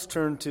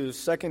turn to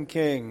 2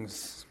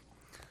 Kings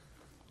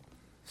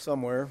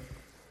somewhere.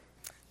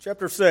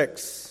 Chapter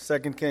 6,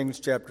 2 Kings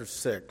chapter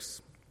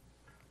 6.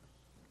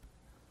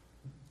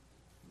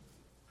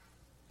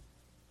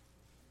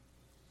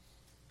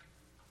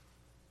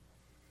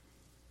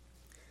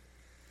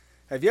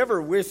 Have you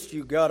ever wished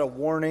you got a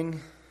warning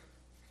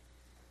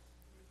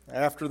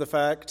after the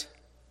fact?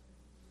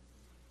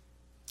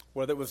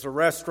 Whether it was a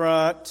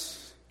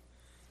restaurant,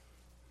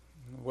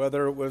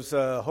 whether it was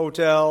a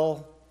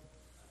hotel,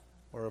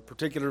 or a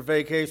particular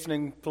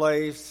vacationing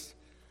place.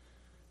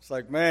 It's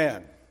like,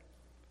 man,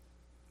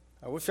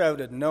 I wish I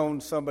would have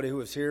known somebody who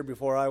was here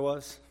before I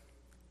was.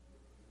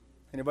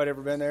 Anybody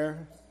ever been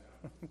there?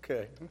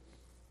 Okay.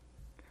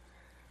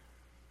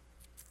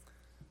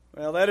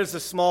 Well, that is a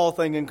small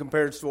thing in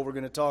comparison to what we're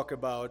going to talk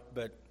about,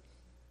 but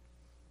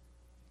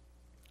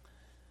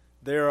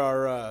there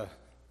are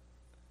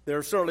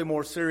certainly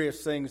more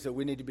serious things that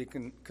we need to be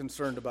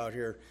concerned about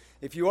here.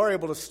 If you are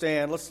able to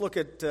stand, let's look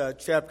at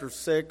chapter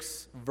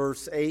 6,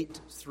 verse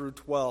 8 through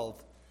 12.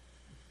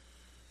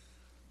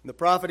 The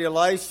prophet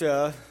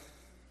Elisha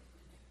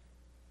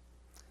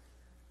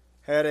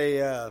had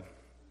a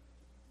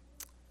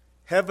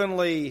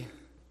heavenly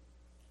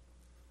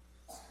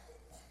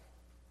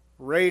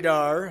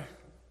radar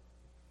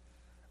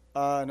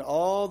on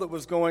all that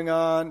was going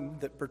on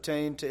that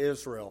pertained to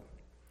Israel.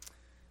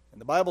 And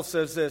the Bible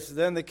says this,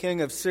 then the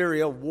king of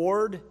Syria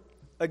warred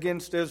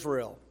against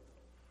Israel.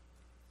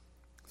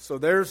 So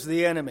there's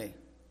the enemy.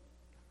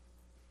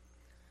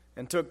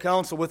 And took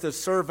counsel with his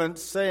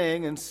servants,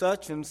 saying, in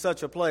such and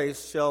such a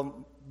place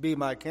shall be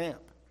my camp.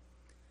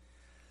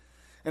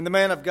 And the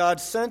man of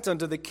God sent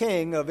unto the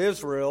king of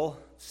Israel,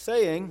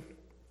 saying,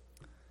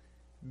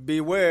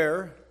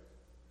 beware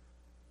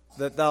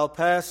that thou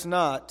pass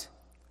not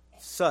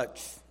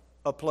such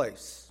a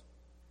place.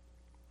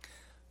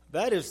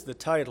 That is the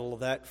title of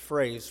that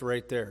phrase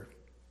right there.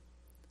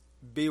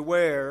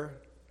 Beware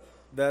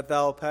that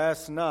thou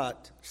pass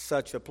not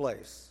such a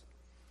place.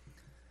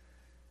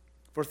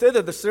 For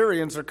thither the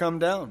Syrians are come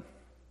down.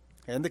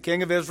 And the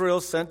king of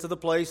Israel sent to the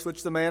place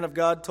which the man of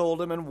God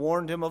told him and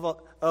warned him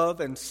of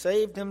and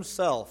saved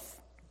himself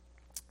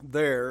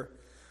there,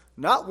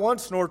 not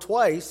once nor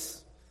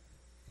twice,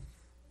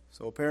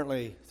 so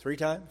apparently 3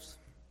 times.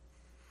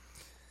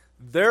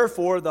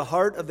 Therefore the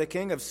heart of the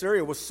king of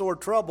Syria was sore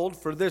troubled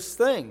for this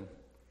thing.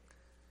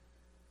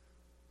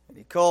 And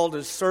he called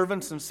his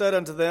servants and said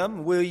unto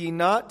them, will ye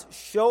not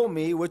show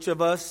me which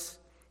of us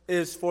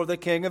is for the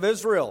king of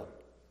Israel?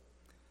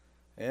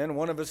 And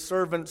one of his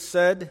servants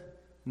said,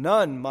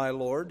 none, my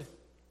lord,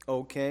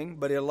 O king,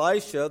 but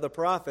Elisha the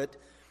prophet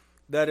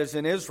that is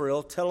in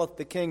Israel telleth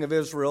the king of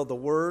Israel the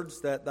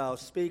words that thou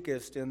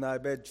speakest in thy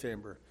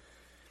bedchamber.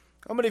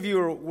 How many of you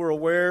were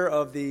aware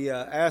of the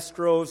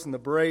Astros and the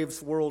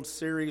Braves World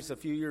Series a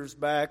few years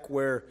back,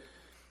 where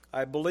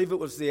I believe it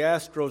was the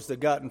Astros that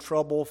got in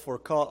trouble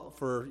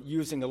for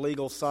using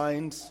illegal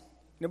signs?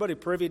 Anybody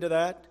privy to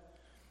that?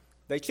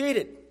 They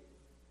cheated.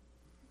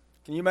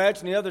 Can you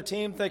imagine the other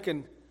team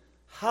thinking,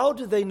 how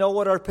do they know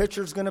what our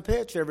pitcher's going to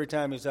pitch every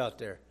time he's out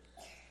there?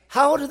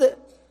 How do they?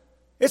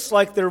 It's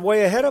like they're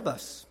way ahead of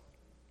us.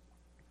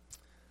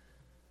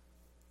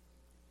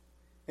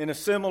 In a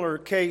similar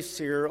case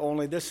here,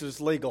 only this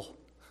is legal.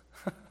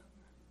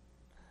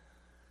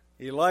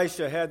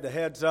 Elisha had the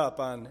heads up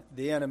on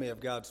the enemy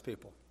of God's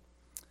people.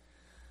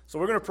 So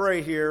we're going to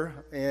pray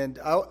here, and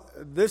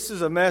this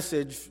is a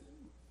message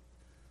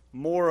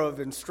more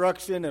of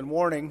instruction and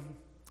warning,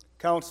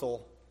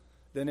 counsel,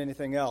 than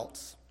anything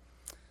else.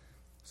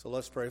 So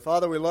let's pray.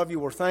 Father, we love you.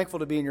 We're thankful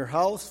to be in your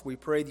house. We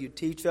pray that you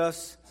teach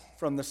us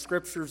from the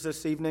Scriptures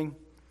this evening.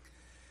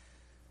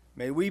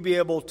 May we be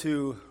able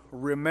to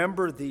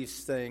remember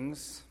these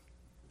things,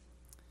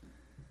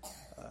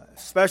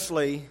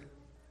 especially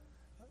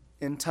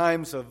in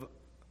times of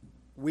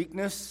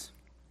weakness,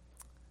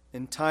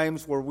 in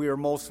times where we are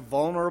most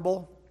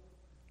vulnerable.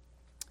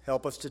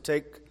 Help us to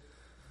take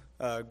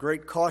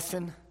great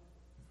caution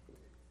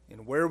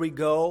in where we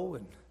go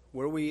and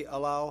where we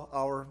allow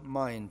our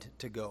mind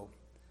to go.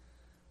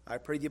 I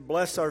pray you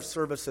bless our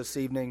service this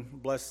evening.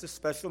 Bless this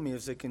special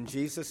music. In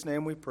Jesus'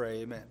 name we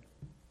pray. Amen.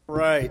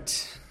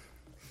 Right.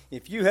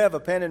 If you have a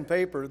pen and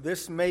paper,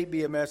 this may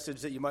be a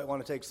message that you might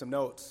want to take some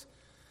notes.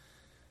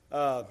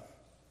 So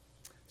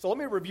let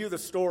me review the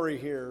story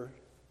here.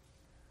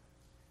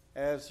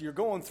 As you're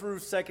going through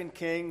 2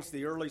 Kings,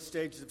 the early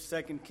stages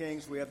of 2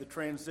 Kings, we have the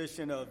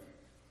transition of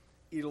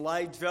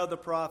Elijah the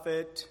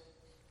prophet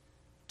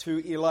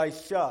to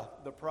Elisha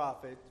the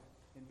prophet.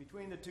 And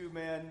between the two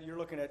men, you're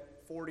looking at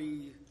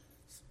 40,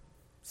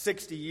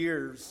 60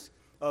 years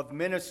of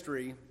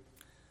ministry.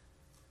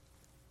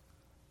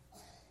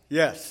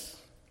 Yes,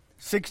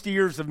 60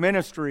 years of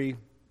ministry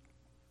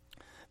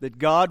that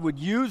God would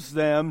use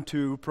them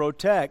to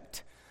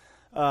protect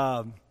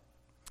the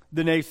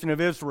nation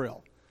of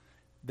Israel.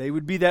 They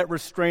would be that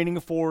restraining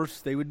force.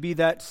 They would be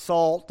that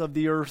salt of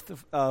the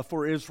earth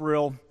for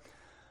Israel.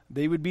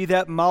 They would be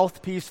that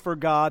mouthpiece for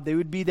God. They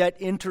would be that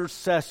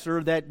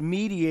intercessor, that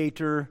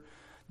mediator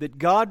that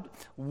God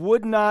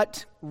would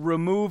not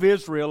remove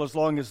Israel as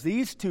long as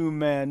these two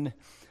men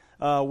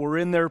were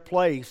in their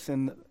place.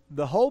 And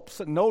the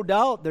hopes, no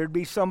doubt, there'd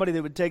be somebody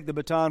that would take the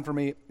baton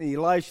from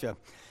Elisha.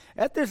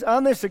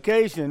 On this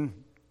occasion,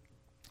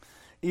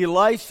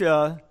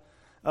 Elisha,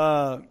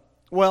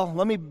 well,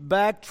 let me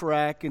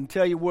backtrack and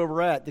tell you where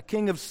we're at. The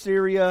king of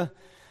Syria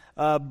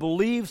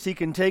believes he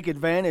can take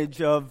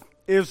advantage of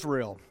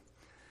Israel.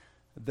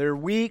 They're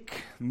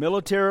weak,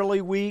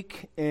 militarily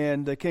weak,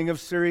 and the king of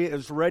Syria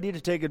is ready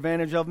to take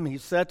advantage of them. He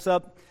sets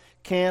up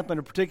camp in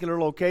a particular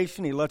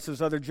location. He lets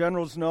his other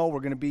generals know,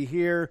 we're going to be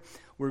here.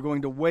 We're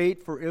going to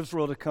wait for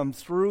Israel to come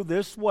through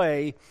this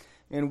way,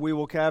 and we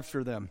will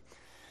capture them.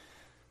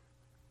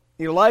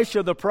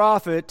 Elisha the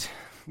prophet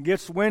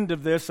gets wind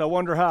of this. I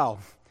wonder how.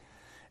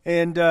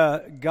 And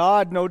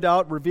God, no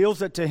doubt,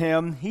 reveals it to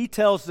him. He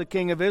tells the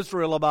king of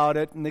Israel about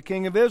it, and the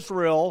king of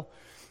Israel,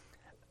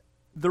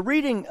 the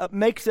reading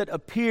makes it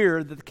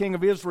appear that the king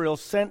of Israel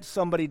sent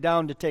somebody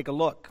down to take a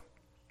look.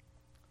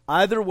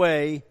 Either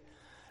way,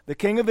 the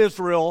king of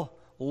Israel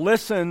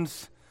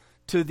listens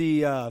to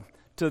the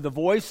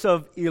voice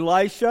of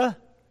Elisha,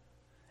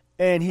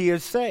 and he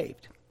is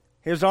saved.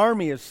 His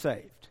army is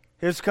saved.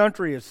 His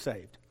country is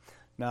saved.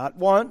 Not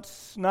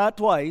once, not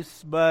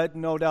twice, but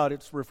no doubt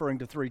it's referring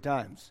to 3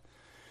 times.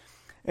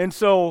 And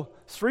so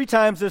 3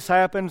 times this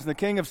happens, and the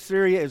king of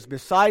Syria is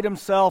beside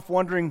himself,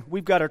 wondering,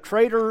 we've got a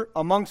traitor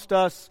amongst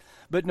us,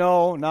 but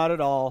no, not at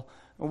all.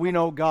 We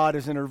know God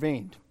has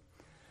intervened.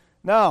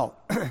 Now,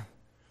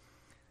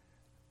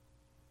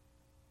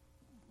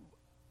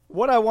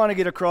 what I want to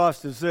get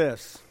across is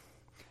this.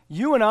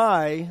 You and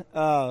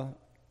I,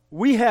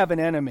 we have an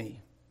enemy.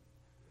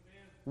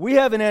 We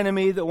have an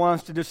enemy that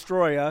wants to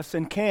destroy us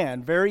and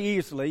can very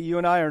easily. You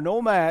and I are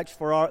no match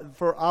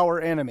for our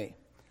enemy.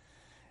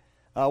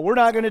 We're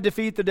not going to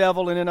defeat the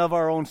devil in and of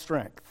our own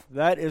strength.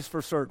 That is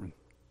for certain.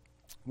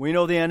 We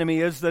know the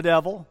enemy is the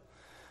devil.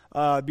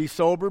 Be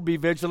sober, be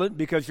vigilant,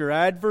 because your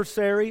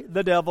adversary,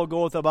 the devil,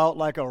 goeth about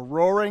like a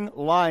roaring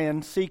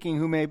lion, seeking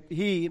whom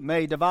he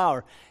may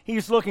devour.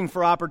 He's looking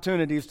for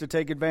opportunities to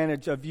take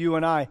advantage of you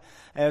and I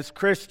as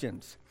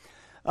Christians.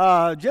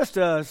 Just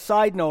a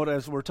side note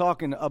as we're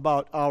talking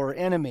about our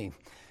enemy.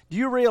 Do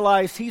you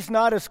realize he's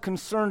not as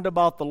concerned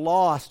about the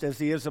lost as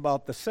he is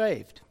about the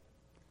saved?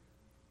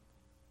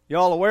 You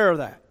all aware of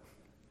that?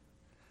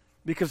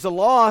 Because the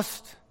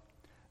lost,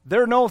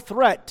 they're no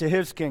threat to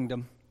his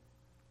kingdom.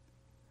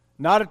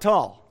 Not at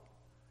all.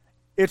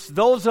 It's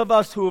those of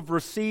us who have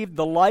received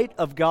the light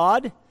of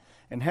God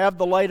and have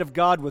the light of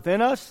God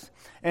within us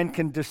and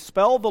can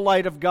dispel the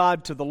light of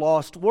God to the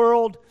lost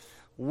world.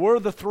 We're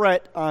the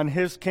threat on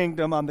his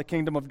kingdom, on the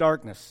kingdom of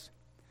darkness.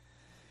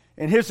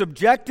 And his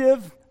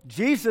objective,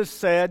 Jesus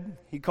said,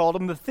 he called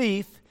him the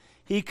thief,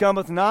 he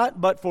cometh not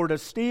but for to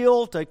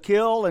steal, to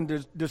kill, and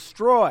to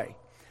destroy.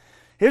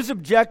 His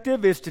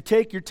objective is to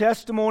take your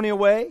testimony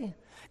away,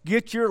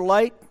 get your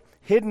light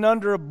hidden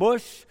under a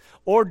bush,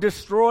 or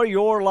destroy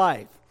your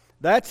life.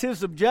 That's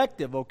his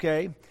objective,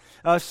 okay?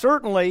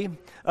 Certainly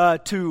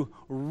to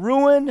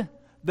ruin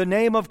the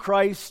name of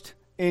Christ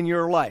in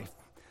your life.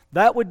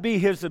 That would be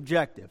his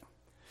objective.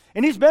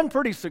 And he's been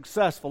pretty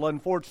successful,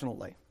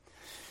 unfortunately.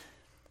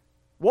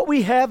 What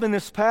we have in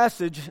this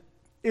passage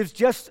is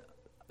just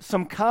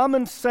some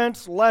common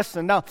sense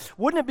lesson. Now,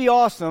 wouldn't it be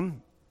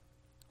awesome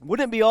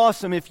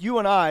if you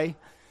and I,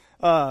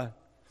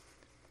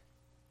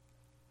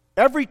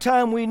 every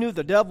time we knew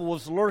the devil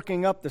was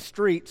lurking up the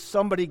street,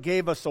 somebody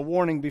gave us a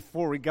warning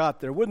before we got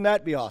there? Wouldn't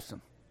that be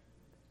awesome?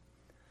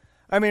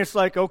 I mean, it's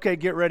like, okay,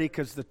 get ready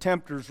because the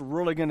tempter's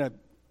really going to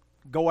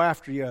go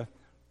after you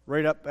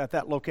right up at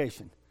that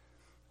location.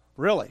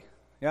 Really?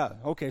 Yeah,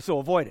 okay, so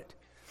avoid it.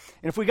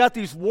 And if we got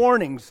these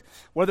warnings,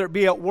 whether it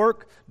be at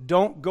work,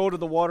 don't go to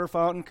the water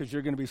fountain because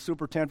you're going to be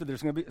super tempted.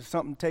 There's going to be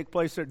something take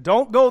place there.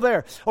 Don't go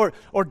there.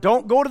 Or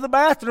don't go to the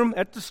bathroom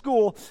at the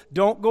school.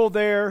 Don't go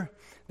there.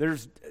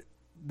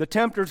 The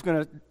tempter's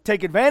going to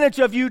take advantage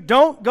of you.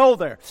 Don't go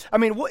there. I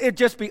mean, it'd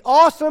just be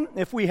awesome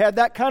if we had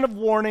that kind of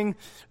warning,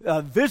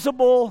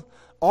 visible,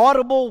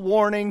 audible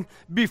warning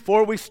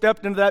before we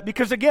stepped into that.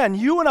 Because again,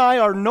 you and I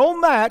are no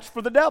match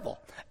for the devil.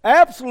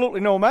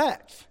 Absolutely no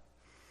match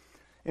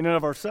in and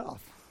of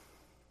ourselves.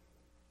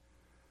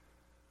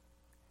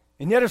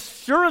 And yet, as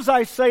sure as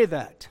I say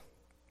that,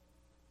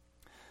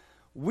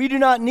 we do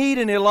not need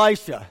an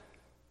Elisha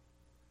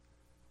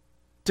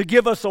to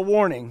give us a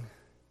warning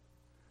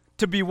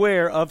to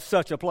beware of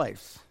such a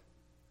place.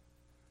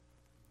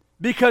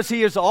 Because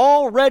he has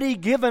already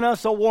given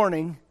us a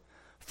warning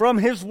from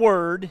his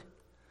word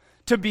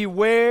to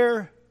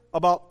beware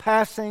about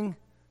passing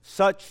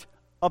such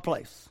a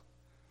place.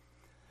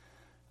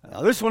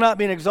 Now, this will not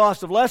be an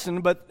exhaustive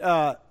lesson,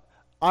 but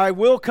I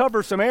will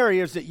cover some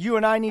areas that you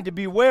and I need to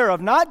be aware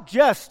of, not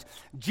just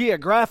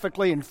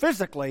geographically and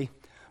physically,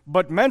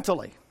 but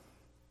mentally.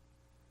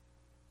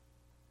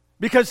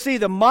 Because, see,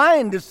 the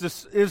mind is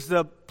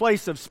the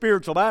place of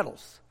spiritual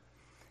battles.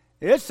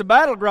 It's the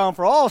battleground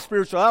for all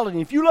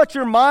spirituality. If you let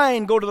your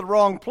mind go to the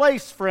wrong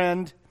place,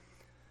 friend,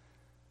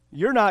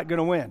 you're not going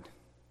to win.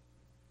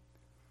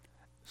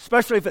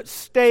 especially if it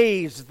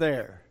stays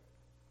there.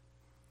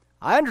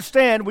 I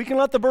understand we can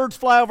let the birds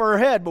fly over our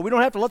head, but we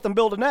don't have to let them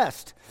build a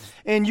nest.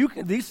 And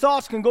these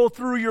thoughts can go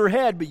through your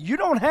head, but you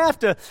don't have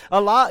to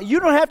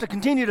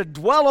continue to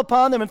dwell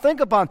upon them and think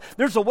upon them.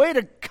 There's a way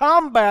to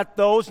combat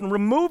those and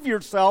remove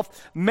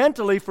yourself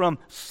mentally from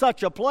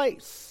such a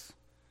place.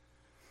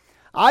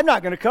 I'm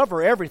not going to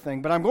cover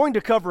everything, but I'm going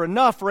to cover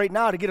enough right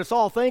now to get us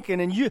all thinking,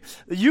 and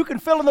you can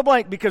fill in the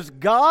blank, because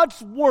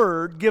God's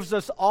Word gives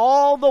us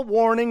all the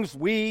warnings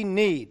we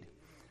need.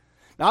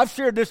 Now, I've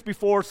shared this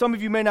before. Some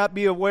of you may not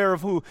be aware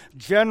of who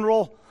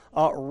General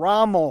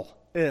Rommel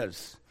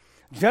is.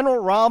 General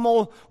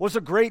Rommel was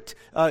a great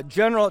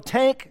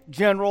tank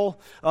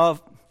general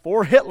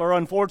for Hitler,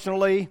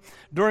 unfortunately,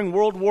 during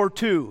World War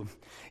II.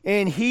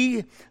 And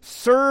he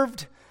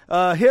served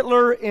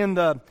Hitler in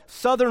the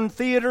southern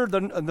theater,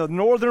 the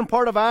northern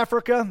part of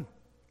Africa,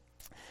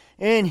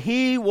 and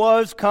he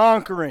was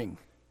conquering.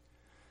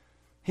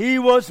 He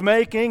was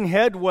making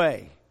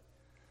headway.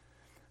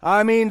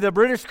 I mean, the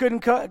British couldn't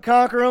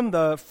conquer him.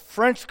 The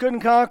French couldn't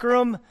conquer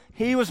him.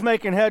 He was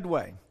making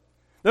headway.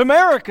 The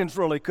Americans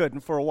really couldn't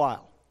for a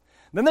while.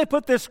 Then they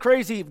put this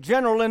crazy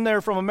general in there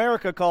from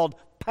America called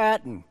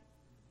Patton.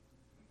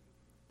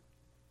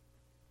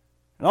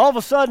 And all of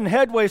a sudden,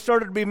 headway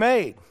started to be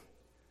made.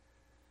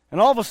 And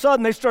all of a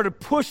sudden, they started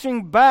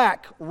pushing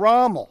back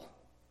Rommel.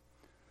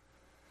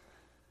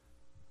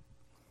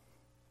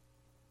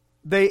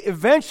 They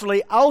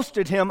eventually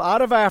ousted him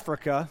out of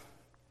Africa,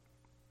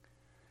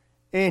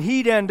 and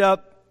he'd end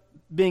up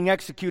being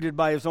executed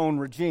by his own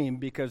regime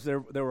because they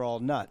were all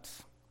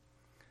nuts.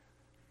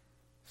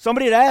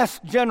 Somebody had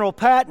asked General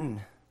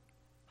Patton,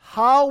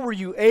 how were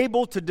you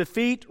able to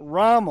defeat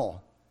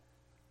Rommel?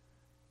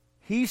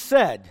 He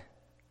said,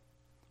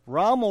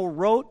 Rommel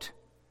wrote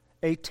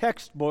a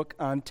textbook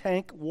on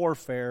tank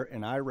warfare,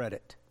 and I read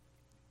it.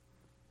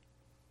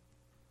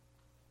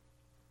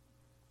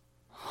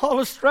 All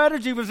the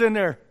strategy was in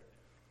there.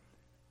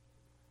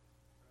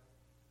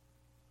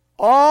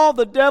 All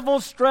the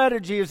devil's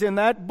strategy is in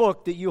that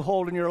book that you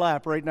hold in your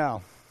lap right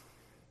now.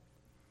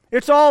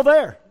 It's all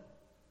there.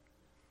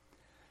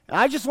 And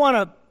I just want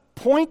to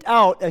point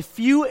out a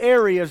few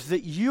areas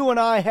that you and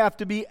I have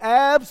to be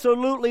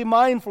absolutely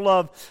mindful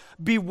of,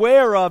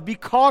 beware of, be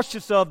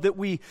cautious of, that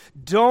we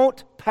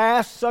don't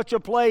pass such a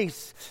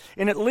place.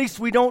 And at least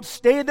we don't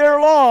stay there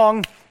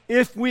long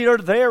if we are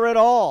there at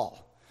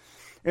all.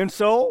 And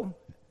so,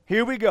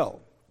 here we go.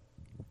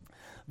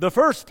 The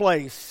first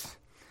place,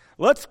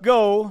 let's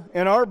go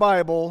in our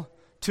Bible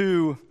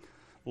to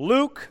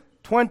Luke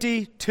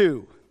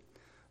 22.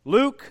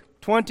 Luke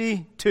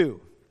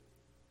 22.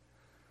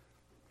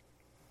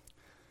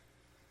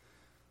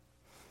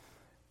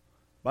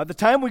 By the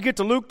time we get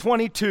to Luke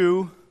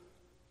 22,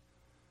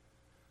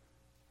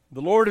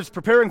 the Lord is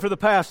preparing for the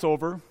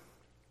Passover.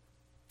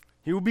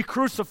 He will be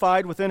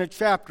crucified within a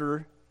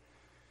chapter.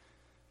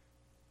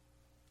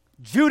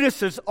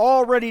 Judas has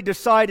already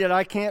decided,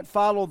 I can't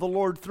follow the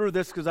Lord through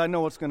this because I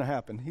know what's going to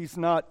happen. He's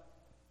not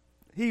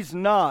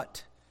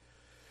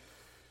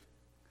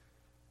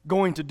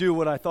going to do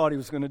what I thought he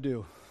was going to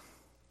do.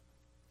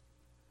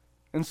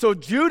 And so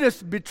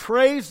Judas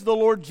betrays the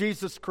Lord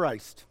Jesus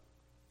Christ.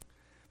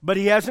 But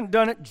he hasn't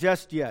done it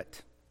just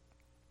yet.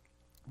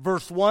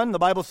 Verse 1, the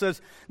Bible says,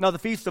 Now the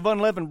feast of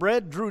unleavened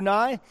bread drew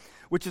nigh,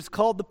 which is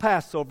called the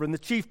Passover. And the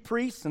chief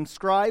priests and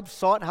scribes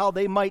sought how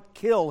they might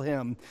kill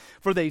him,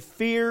 for they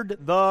feared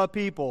the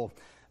people.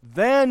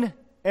 Then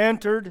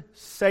entered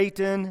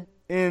Satan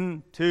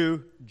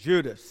into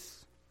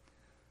Judas,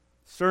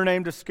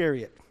 surnamed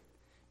Iscariot,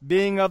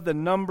 being of the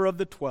number of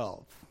the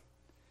 12.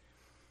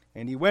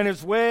 And he went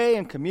his way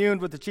and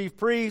communed with the chief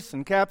priests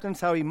and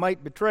captains how he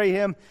might betray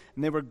him.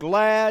 And they were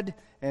glad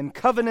and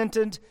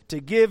covenanted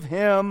to give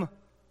him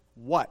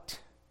what?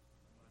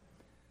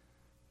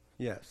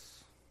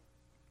 Yes.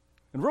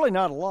 And really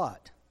not a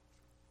lot.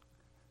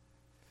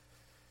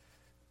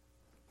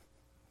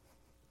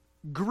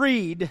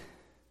 Greed.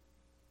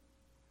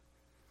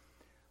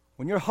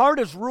 When your heart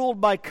is ruled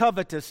by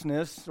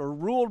covetousness or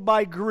ruled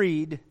by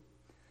greed,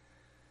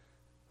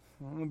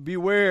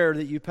 beware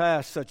that you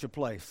pass such a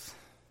place.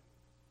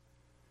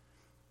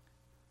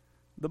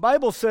 The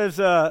Bible says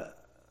the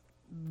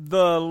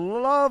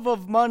love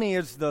of money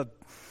is the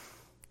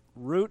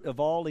root of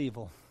all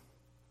evil.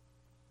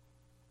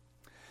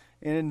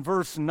 And in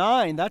verse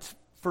 9, that's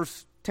 1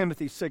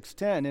 Timothy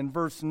 6:10. In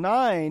verse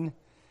 9,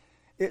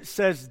 it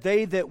says,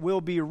 They that will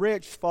be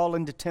rich fall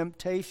into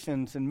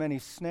temptations and many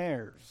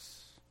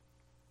snares.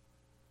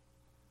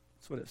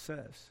 That's what it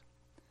says.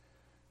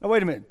 Now,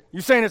 wait a minute.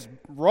 You're saying it's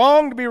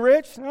wrong to be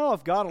rich? No,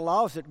 if God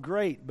allows it,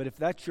 great. But if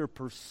that's your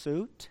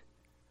pursuit,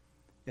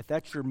 if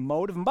that's your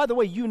motive, and by the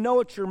way, you know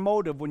it's your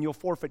motive when you'll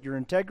forfeit your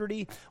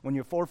integrity, when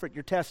you forfeit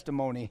your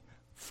testimony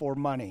for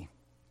money.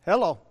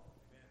 Hello.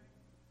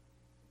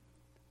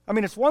 I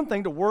mean, it's one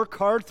thing to work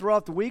hard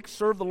throughout the week,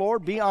 serve the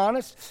Lord, be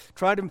honest,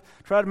 try to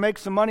make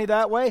some money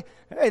that way.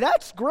 Hey,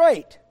 that's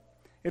great.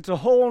 It's a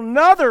whole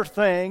nother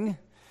thing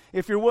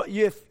if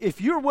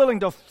you're willing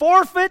to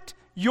forfeit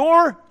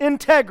your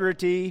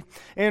integrity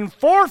and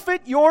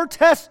forfeit your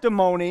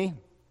testimony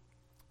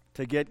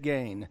to get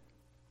gain.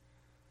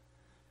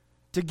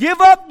 To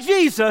give up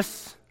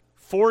Jesus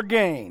for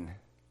gain.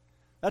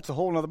 That's a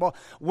whole other ball.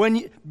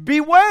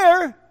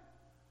 Beware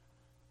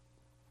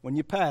when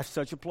you pass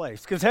such a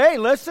place. Because, hey,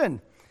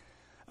 listen,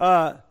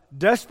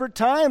 desperate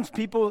times,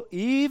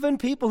 even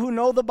people who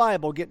know the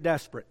Bible get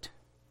desperate.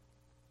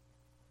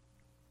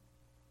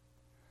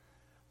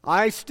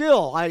 I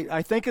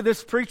think of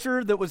this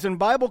preacher that was in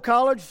Bible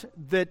college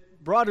that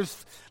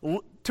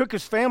took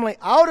his family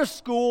out of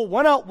school,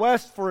 went out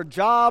west for a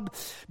job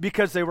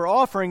because they were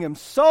offering him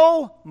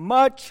so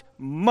much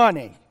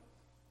money.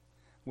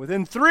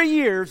 Within 3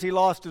 years, he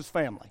lost his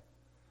family,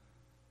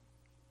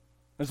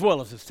 as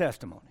well as his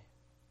testimony,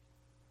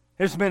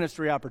 his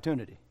ministry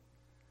opportunity.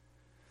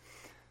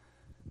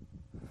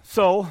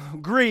 So,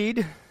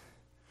 greed.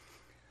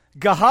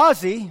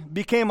 Gehazi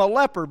became a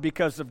leper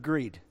because of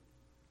greed.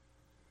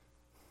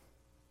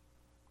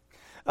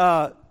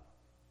 You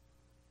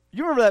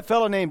remember that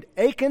fellow named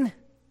Achan?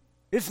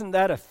 Isn't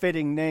that a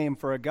fitting name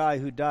for a guy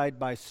who died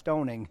by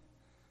stoning?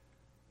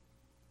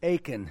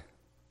 Achan.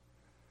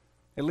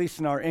 At least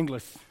in our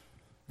English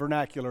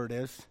vernacular it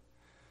is.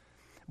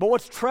 But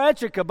what's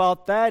tragic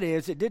about that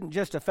is it didn't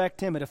just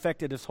affect him, it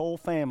affected his whole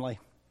family.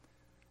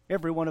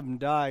 Every one of them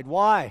died.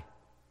 Why?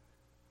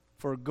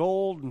 For a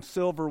gold and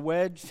silver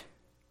wedge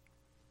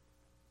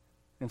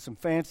and some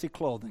fancy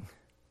clothing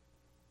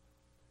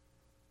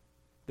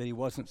that he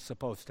wasn't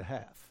supposed to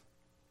have.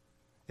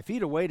 If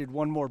he'd have waited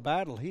one more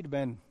battle, he'd have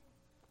been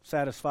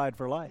satisfied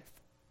for life.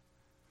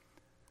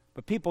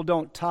 But people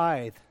don't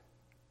tithe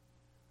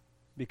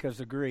because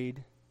of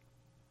greed.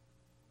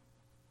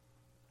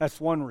 That's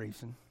one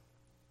reason.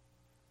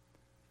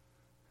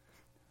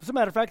 As a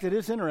matter of fact, it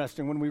is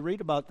interesting when we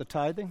read about the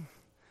tithing.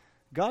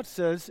 God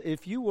says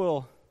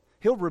He'll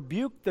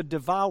rebuke the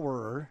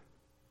devourer.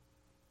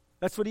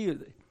 That's what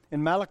in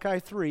Malachi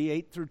 3,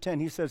 8 through 10,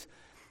 he says,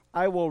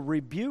 I will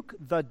rebuke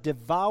the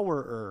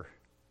devourer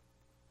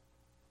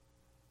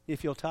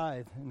if you'll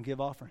tithe and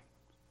give offering.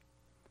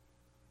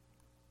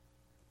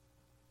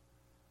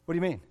 What do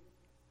you mean?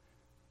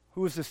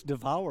 Who is this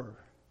devourer?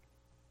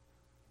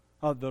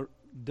 The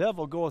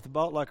devil goeth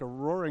about like a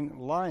roaring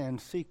lion,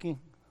 seeking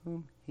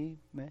whom he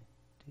may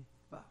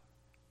devour.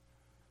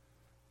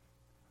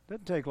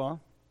 Doesn't take long.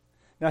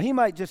 Now, he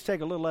might just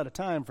take a little at a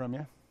time from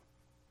you,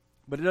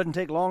 but it doesn't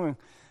take long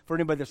for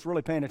anybody that's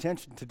really paying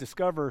attention to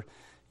discover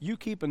you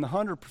keeping the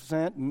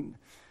 100% and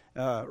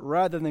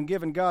rather than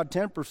giving God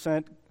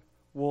 10%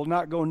 will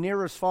not go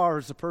near as far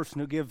as the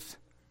person who gives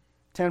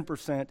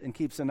 10% and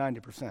keeps the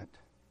 90%.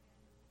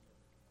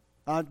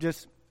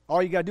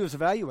 All you got to do is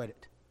evaluate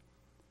it.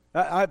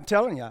 I'm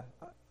telling you,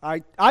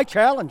 I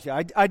challenge you.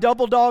 I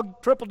double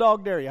dog, triple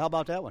dog dare you. How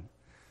about that one?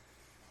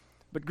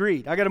 But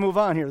greed. I got to move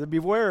on here.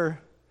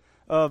 Beware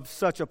of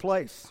such a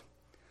place.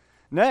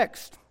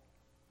 Next,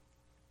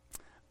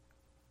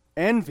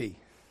 envy.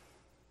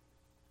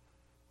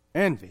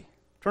 Envy.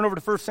 Turn over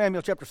to 1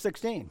 Samuel chapter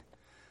 16.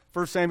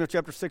 1 Samuel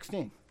chapter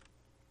 16.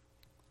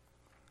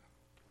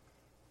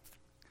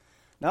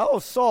 Now,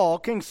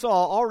 King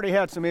Saul, already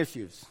had some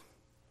issues.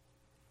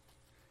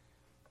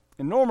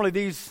 And normally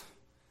these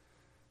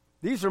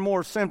are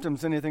more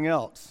symptoms than anything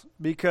else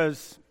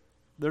because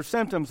they're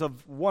symptoms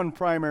of one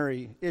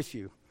primary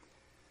issue.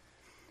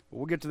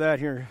 We'll get to that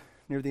here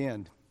near the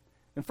end.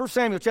 In 1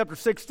 Samuel chapter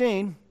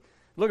 16,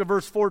 look at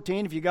verse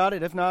 14 if you got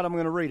it. If not, I'm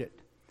going to read it.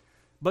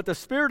 But the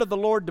Spirit of the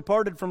Lord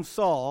departed from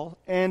Saul,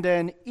 and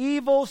an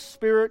evil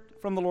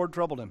spirit from the Lord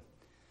troubled him.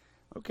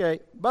 Okay,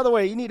 by the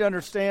way, you need to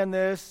understand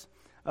this.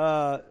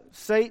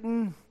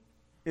 Satan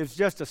is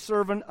just a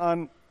servant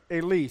on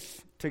a leash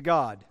to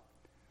God.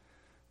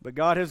 But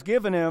God has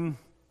given him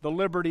the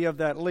liberty of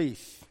that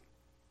leash.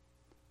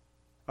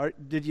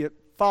 Did you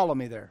follow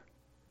me there?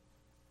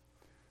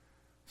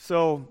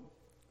 So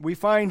we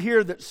find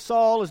here that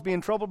Saul is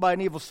being troubled by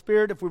an evil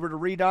spirit. If we were to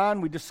read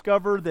on, we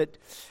discover that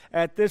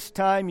at this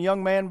time, a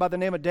young man by the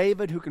name of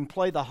David who can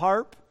play the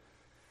harp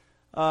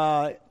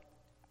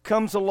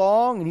comes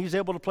along, and he's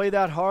able to play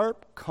that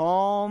harp,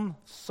 calm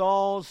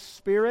Saul's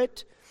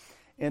spirit.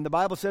 And the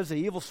Bible says the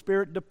evil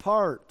spirit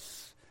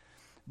departs.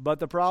 But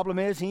the problem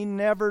is he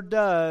never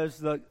does,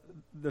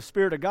 the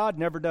Spirit of God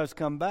never does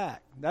come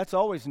back. That's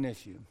always an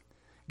issue.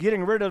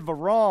 Getting rid of a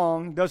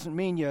wrong doesn't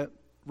mean you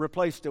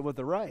replaced it with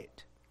the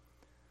right.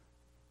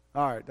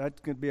 All right,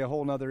 that could be a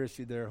whole other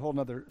issue there, a whole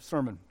other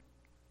sermon.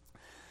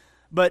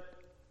 But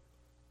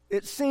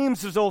it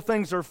seems as though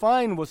things are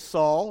fine with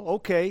Saul.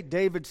 Okay,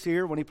 David's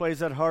here. When he plays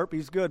that harp,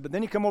 he's good. But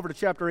then you come over to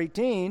chapter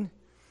 18.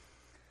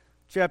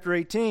 Chapter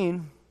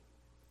 18,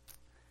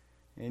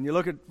 and you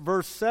look at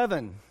verse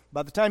 7.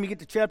 By the time you get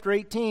to chapter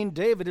 18,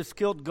 David has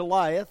killed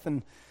Goliath.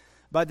 And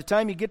by the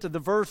time you get to the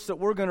verse that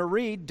we're going to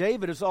read,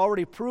 David has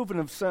already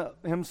proven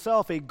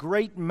himself a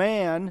great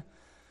man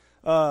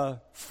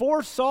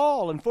for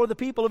Saul and for the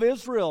people of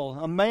Israel,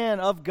 a man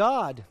of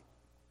God,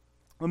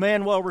 a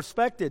man well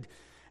respected.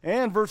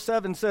 And verse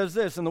 7 says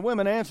this, and the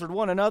women answered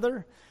one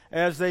another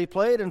as they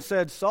played and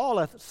said, Saul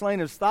hath slain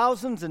his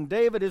thousands, and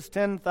David his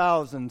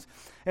 10,000s.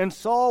 And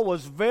Saul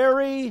was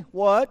very,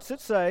 what's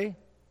it say?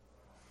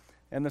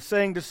 And the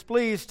saying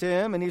displeased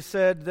him, and he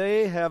said,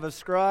 They have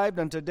ascribed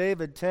unto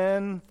David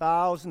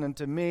 10,000, and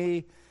to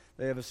me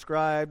they have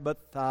ascribed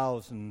but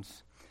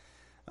thousands.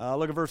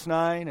 Look at verse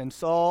 9. And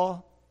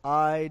Saul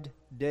eyed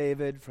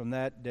David from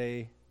that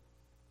day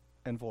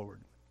and forward.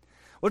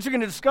 What you're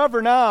going to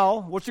discover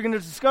now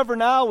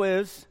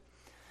is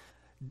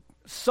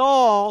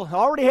Saul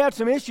already had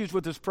some issues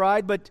with his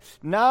pride, but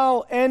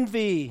now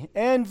envy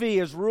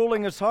is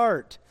ruling his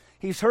heart.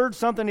 He's heard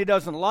something he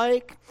doesn't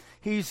like.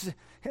 He's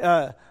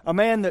a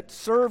man that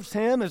serves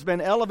him has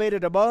been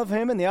elevated above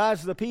him in the eyes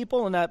of the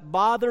people, and that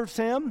bothers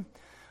him.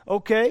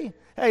 Okay,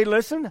 hey,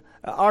 listen,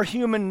 our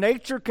human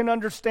nature can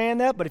understand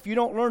that, but if you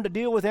don't learn to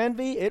deal with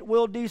envy, it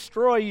will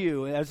destroy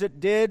you, as it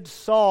did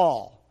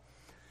Saul.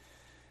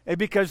 And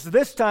because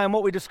this time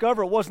what we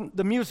discover,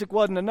 the music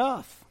wasn't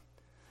enough.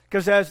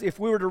 Because if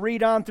we were to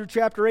read on through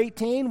chapter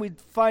 18, we'd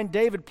find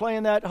David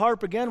playing that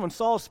harp again when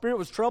Saul's spirit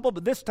was troubled,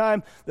 but this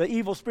time the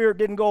evil spirit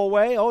didn't go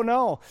away. Oh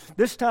no,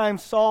 this time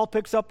Saul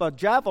picks up a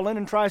javelin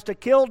and tries to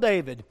kill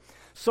David.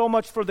 So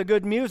much for the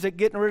good music,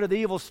 getting rid of the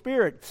evil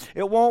spirit.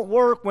 It won't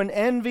work when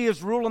envy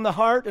is ruling the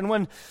heart and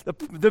when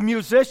the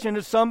musician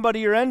is somebody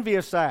you're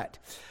envious at.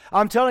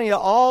 I'm telling you,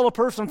 all a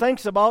person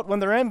thinks about when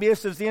they're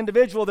envious is the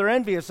individual they're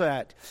envious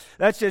at.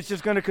 It's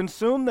just going to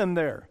consume them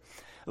there.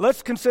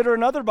 Let's consider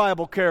another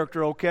Bible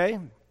character, okay?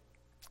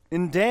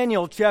 In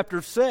Daniel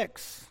chapter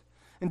 6.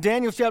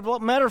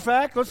 Matter of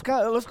fact, let's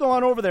go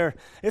on over there.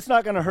 It's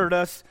not going to hurt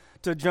us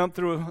to jump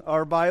through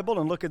our Bible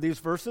and look at these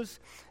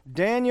verses.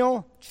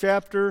 Daniel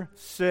chapter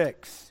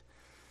 6.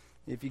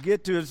 If you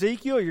get to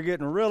Ezekiel, you're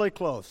getting really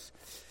close.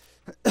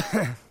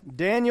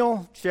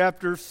 Daniel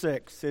chapter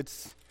 6.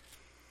 It's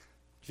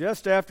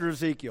just after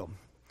Ezekiel.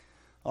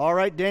 All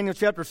right, Daniel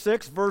chapter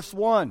 6, verse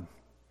 1.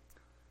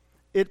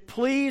 It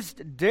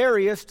pleased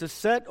Darius to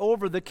set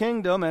over the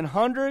kingdom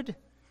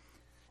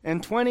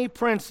 120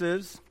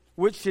 princes,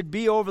 which should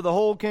be over the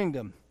whole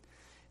kingdom.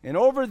 And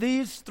over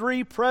these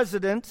 3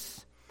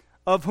 presidents,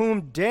 of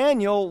whom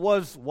Daniel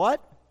was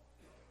what?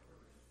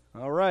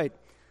 All right.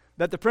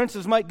 That the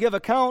princes might give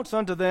accounts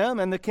unto them,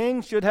 and the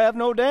king should have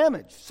no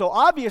damage. So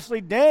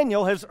obviously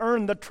Daniel has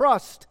earned the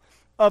trust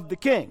of the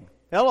king.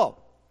 Hello.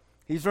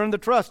 He's earned the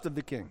trust of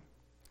the king.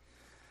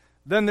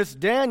 Then this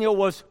Daniel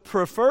was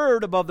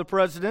preferred above the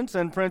presidents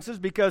and princes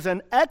because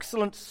an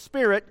excellent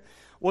spirit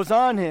was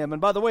on him.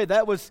 And by the way,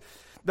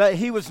 that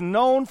he was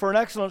known for an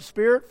excellent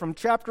spirit from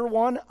chapter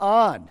 1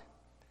 on.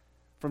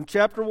 From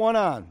chapter 1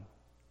 on.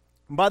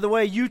 And by the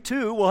way, you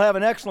too will have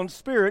an excellent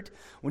spirit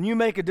when you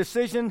make a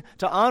decision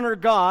to honor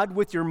God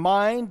with your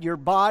mind, your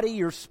body,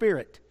 your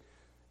spirit.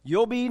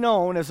 You'll be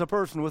known as a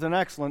person with an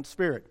excellent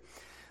spirit.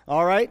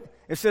 All right?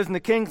 It says, and the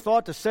king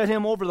thought to set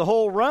him over the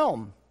whole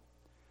realm.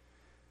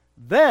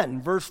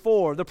 Then, verse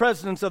 4, the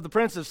presidents of the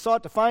princes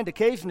sought to find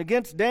occasion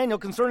against Daniel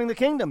concerning the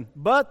kingdom,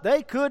 but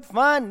they could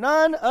find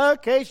none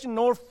occasion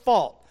nor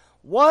fault.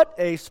 What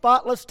a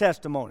spotless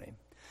testimony.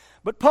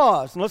 But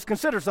pause, and let's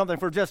consider something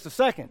for just a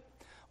second.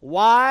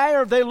 Why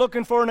are they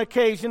looking for an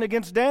occasion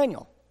against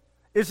Daniel?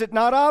 Is it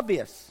not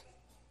obvious?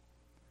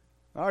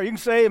 All right, you can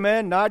say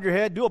amen, nod your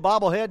head, do a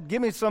bobblehead,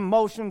 give me some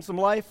motion, some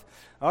life.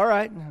 All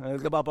right.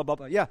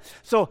 Yeah.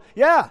 So,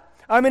 yeah,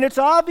 I mean, it's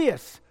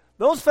obvious.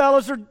 Those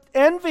fellows are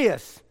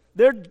envious.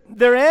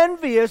 They're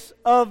envious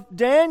of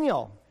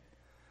Daniel.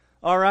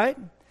 All right?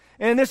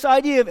 And this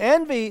idea of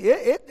envy,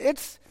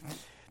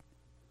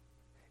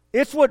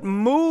 it's what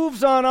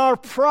moves on our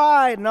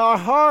pride and our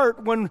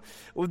heart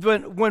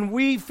when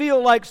we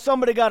feel like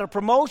somebody got a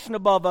promotion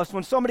above us,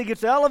 when somebody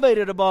gets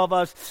elevated above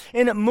us,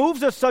 and it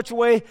moves us such a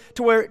way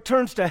to where it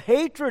turns to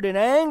hatred and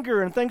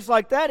anger and things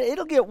like that.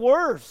 It'll get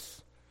worse.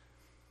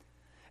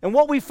 And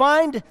what we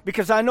find,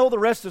 because I know the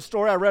rest of the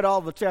story, I read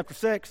all of chapter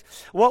 6,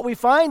 what we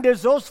find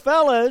is those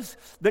fellas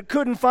that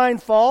couldn't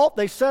find fault,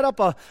 they set up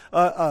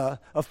a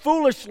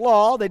foolish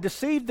law, they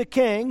deceived the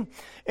king,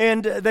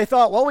 and they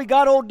thought, well, we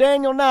got old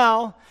Daniel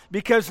now,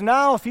 because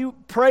now if he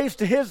prays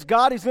to his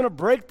God, he's going to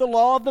break the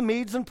law of the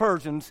Medes and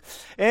Persians.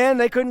 And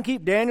they couldn't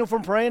keep Daniel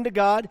from praying to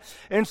God,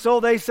 and so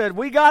they said,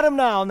 we got him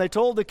now, and they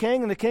told the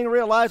king, and the king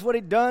realized what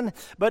he'd done,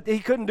 but he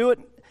couldn't do it.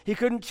 He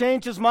couldn't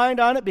change his mind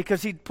on it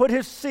because he'd put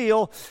his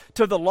seal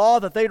to the law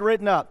that they'd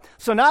written up.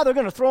 So now they're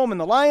going to throw him in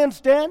the lion's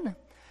den.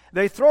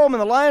 They throw him in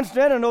the lion's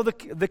den and know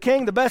the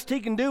king, the best he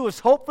can do is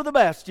hope for the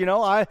best. You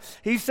know,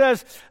 he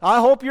says, I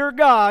hope your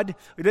God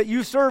that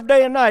you serve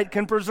day and night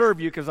can preserve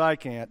you because I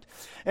can't.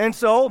 And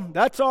so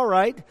that's all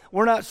right.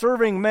 We're not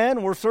serving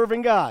men, we're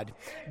serving God.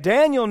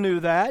 Daniel knew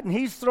that, and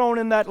he's thrown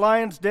in that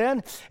lion's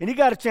den, and he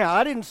got a chance.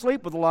 I didn't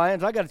sleep with the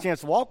lions. I got a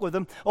chance to walk with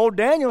them. Old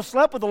Daniel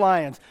slept with the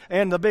lions.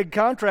 And the big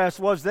contrast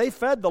was they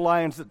fed the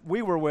lions that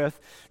we were with.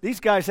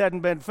 These guys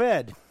hadn't been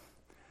fed.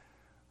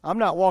 I'm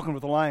not walking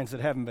with the lions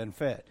that haven't been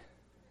fed.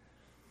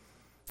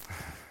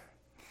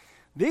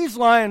 These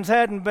lions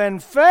hadn't been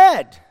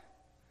fed.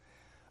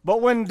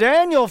 But when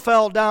Daniel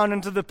fell down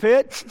into the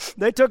pit,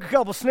 they took a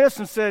couple sniffs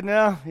and said,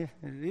 no,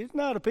 he's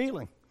not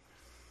appealing.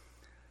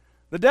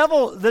 The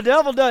devil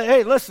does,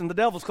 hey, listen, the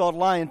devil's called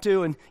lying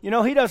too, and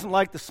he doesn't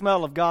like the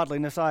smell of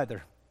godliness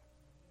either.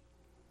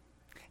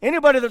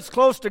 Anybody that's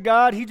close to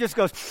God, he just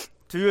goes,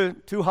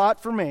 too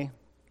hot for me.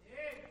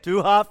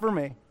 Too hot for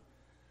me.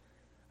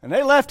 And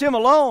they left him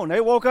alone. He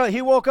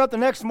woke up the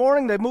next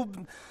morning, they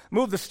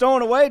moved the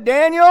stone away.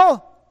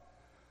 Daniel,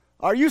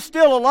 are you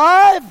still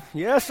alive?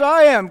 Yes,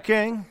 I am,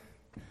 King.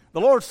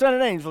 The Lord sent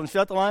an angel and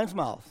shut the lion's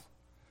mouth.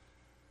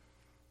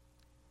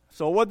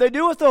 So what'd they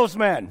do with those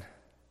men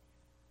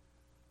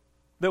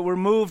that were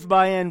moved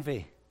by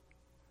envy?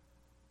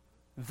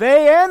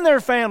 They and their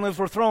families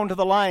were thrown to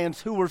the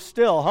lions, who were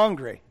still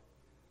hungry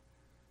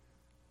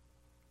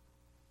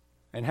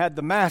and had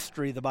the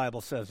mastery, the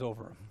Bible says,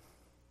 over them.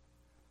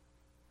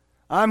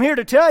 I'm here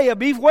to tell you,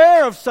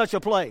 beware of such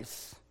a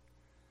place.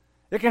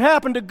 It can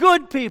happen to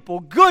good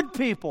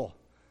people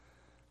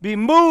be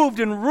moved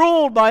and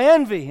ruled by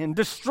envy and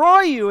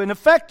destroy you and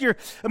affect your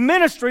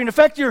ministry and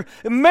affect your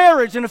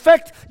marriage and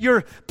affect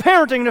your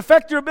parenting and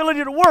affect your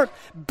ability to work.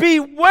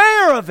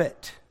 Beware of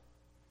it.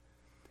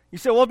 You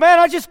say, well, man,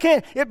 I just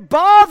can't. It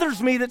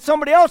bothers me that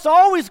somebody else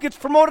always gets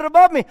promoted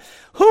above me.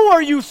 Who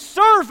are you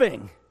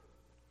serving?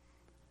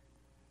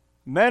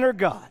 Men or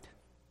God?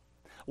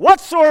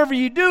 Whatsoever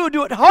you do,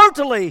 do it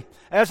heartily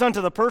as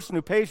unto the person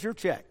who pays your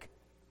check.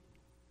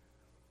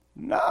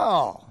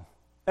 No,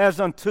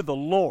 as unto the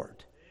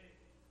Lord.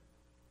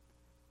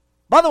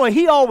 By the way,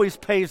 he always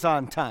pays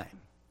on time.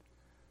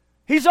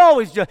 He's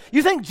always just.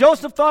 You think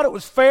Joseph thought it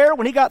was fair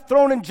when he got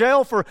thrown in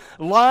jail for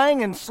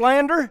lying and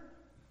slander?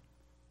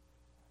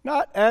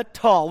 Not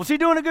at all. Was he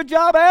doing a good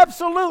job?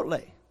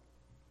 Absolutely.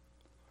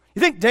 You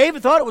think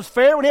David thought it was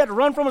fair when he had to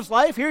run from his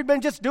life? Here he'd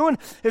been just doing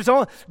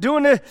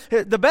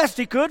the best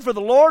he could for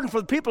the Lord and for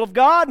the people of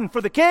God and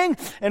for the king,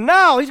 and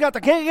now he's got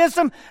the king against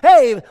him.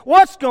 Hey,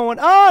 what's going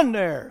on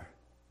there?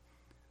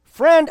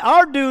 Friend,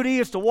 our duty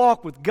is to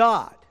walk with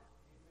God.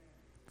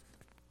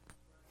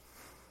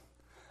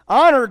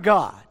 Honor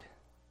God.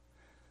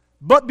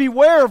 But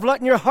beware of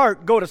letting your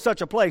heart go to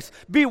such a place.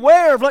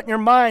 Beware of letting your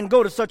mind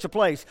go to such a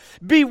place.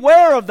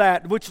 Beware of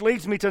that, which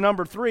leads me to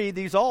number 3.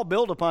 These all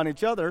build upon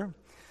each other.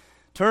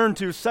 Turn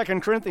to 2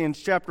 Corinthians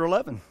chapter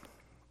 11.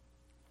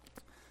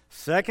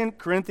 2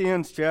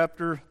 Corinthians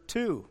chapter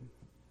 2.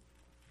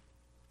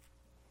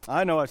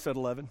 I know I said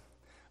 11,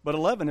 but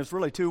 11 is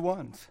really 2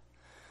 ones.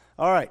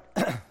 All right.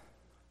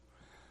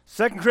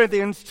 2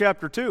 Corinthians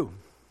chapter 2.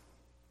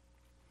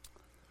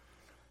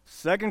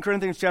 2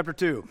 Corinthians chapter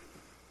 2.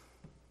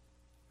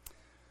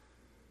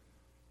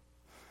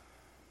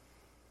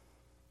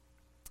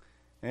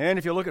 And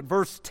if you look at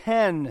verse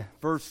 10,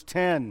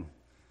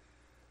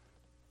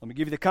 let me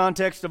give you the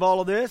context of all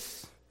of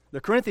this.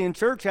 The Corinthian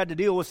church had to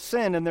deal with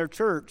sin in their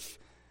church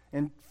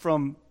and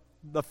from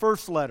the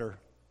first letter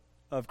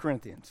of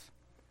Corinthians.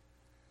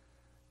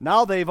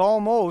 Now they've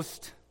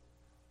almost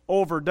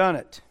overdone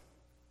it.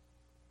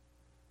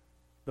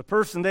 The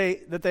person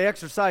that they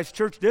exercise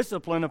church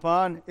discipline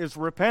upon is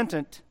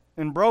repentant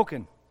and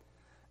broken.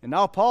 And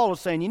now Paul is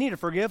saying, you need to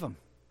forgive them.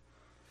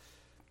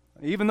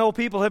 Even though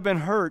people have been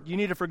hurt, you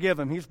need to forgive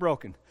them. He's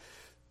broken.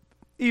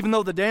 Even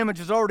though the damage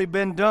has already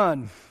been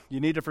done, you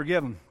need to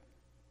forgive them.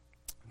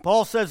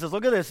 Paul says this.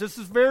 Look at this. This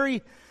is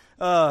very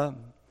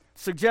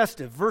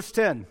suggestive. Verse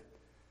 10.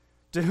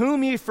 To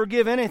whom ye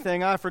forgive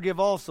anything, I forgive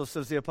also,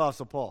 says the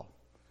Apostle Paul.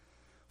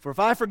 For if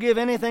I forgive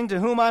anything to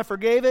whom I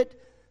forgave it,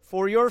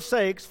 for your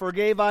sakes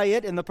forgave I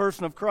it in the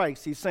person of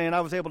Christ. He's saying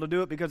I was able to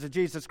do it because of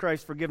Jesus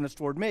Christ's forgiveness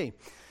toward me.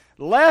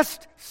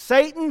 Lest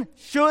Satan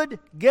should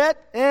get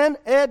an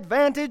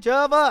advantage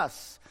of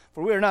us,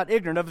 for we are not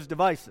ignorant of his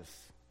devices.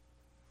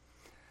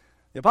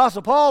 The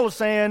Apostle Paul is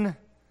saying,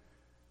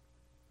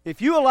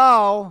 if you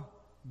allow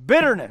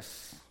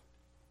bitterness,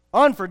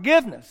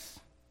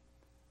 unforgiveness,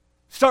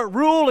 start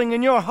ruling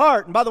in your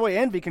heart, and by the way,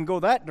 envy can go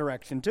that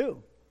direction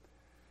too.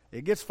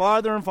 It gets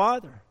farther and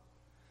farther.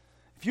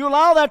 If you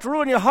allow that to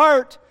rule in your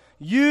heart,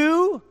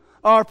 you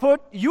are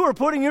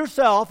putting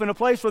yourself in a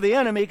place where the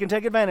enemy can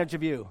take advantage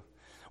of you,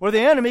 where the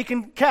enemy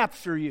can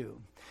capture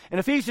you. In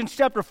Ephesians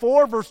chapter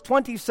 4, verse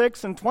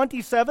 26 and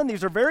 27,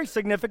 these are very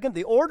significant.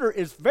 The order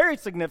is very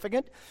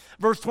significant.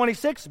 Verse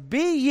 26,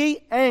 be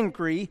ye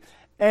angry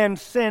and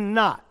sin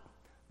not.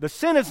 The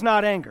sin is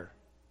not anger.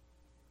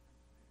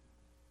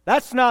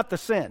 That's not the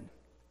sin.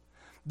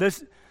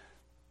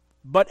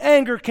 But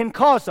anger can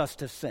cause us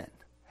to sin.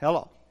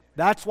 Hello.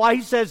 That's why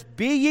he says,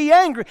 be ye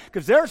angry,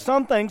 because there are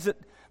some things that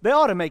they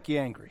ought to make you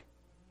angry.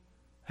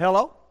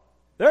 Hello?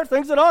 There are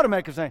things that ought to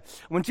make us angry.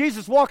 When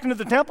Jesus walked into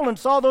the temple and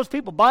saw those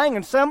people buying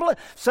and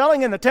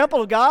selling in the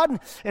temple of God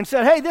and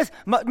said, hey,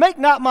 make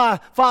not my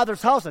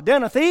Father's house a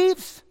den of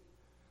thieves.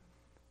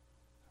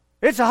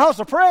 It's a house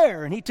of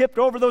prayer. And he tipped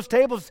over those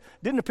tables.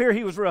 Didn't appear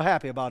he was real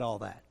happy about all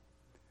that.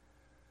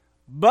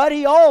 But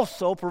he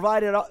also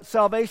provided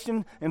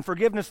salvation and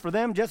forgiveness for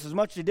them just as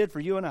much as he did for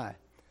you and I.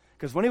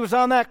 Because when he was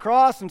on that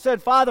cross and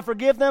said, Father,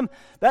 forgive them,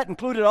 that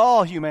included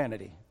all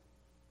humanity.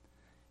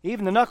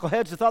 Even the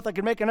knuckleheads who thought they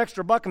could make an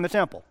extra buck in the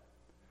temple.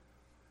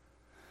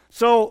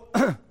 So,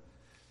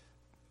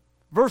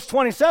 verse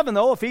 27,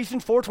 though,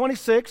 Ephesians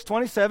 4:26,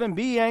 27,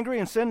 be ye angry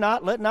and sin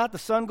not, let not the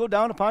sun go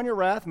down upon your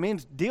wrath,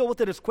 means deal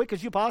with it as quick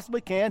as you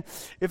possibly can.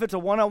 If it's a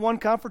one-on-one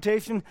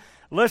confrontation,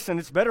 listen,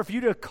 it's better for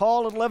you to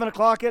call at 11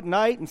 o'clock at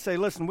night and say,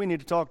 listen, we need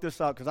to talk this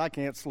out because I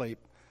can't sleep.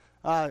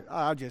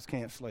 I just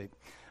can't sleep.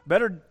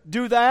 Better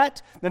do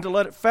that than to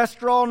let it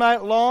fester all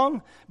night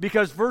long,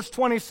 because verse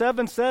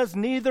 27 says,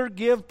 neither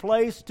give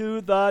place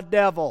to the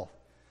devil.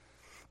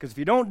 Because if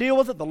you don't deal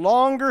with it, the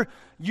longer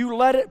you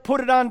let it,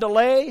 put it on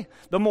delay,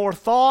 the more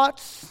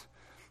thoughts,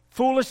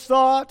 foolish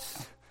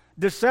thoughts,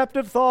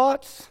 deceptive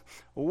thoughts,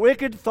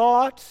 wicked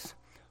thoughts,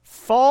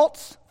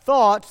 false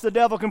thoughts the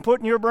devil can put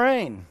in your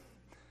brain.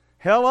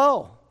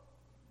 Hello.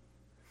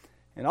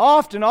 And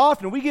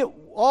often we get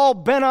all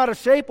bent out of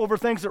shape over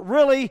things that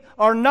really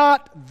are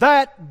not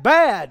that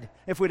bad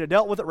if we'd have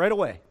dealt with it right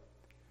away.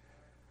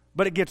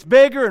 But it gets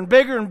bigger and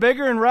bigger and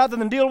bigger, and rather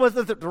than deal with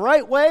it the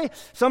right way,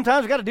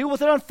 sometimes we've got to deal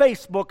with it on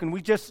Facebook, and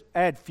we just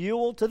add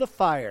fuel to the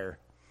fire.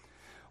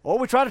 Or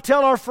we try to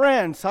tell our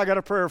friends, I got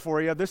a prayer for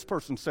you, this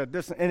person said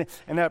this, and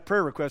that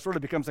prayer request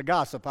really becomes a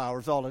gossip hour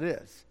is all it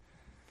is.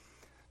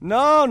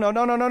 No,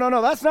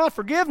 that's not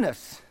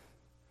forgiveness.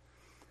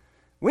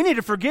 We need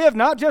to forgive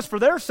not just for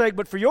their sake,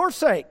 but for your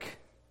sake.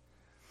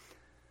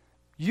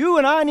 You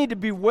and I need to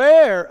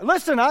beware.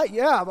 Listen,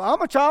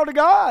 I'm a child of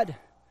God.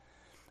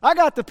 I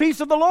got the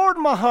peace of the Lord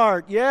in my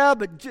heart. Yeah,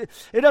 but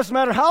it doesn't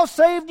matter how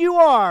saved you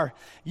are.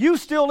 You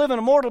still live in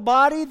a mortal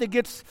body that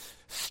gets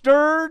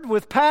stirred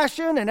with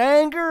passion and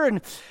anger,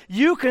 and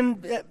you can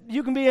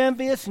be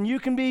envious and you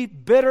can be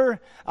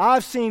bitter.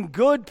 I've seen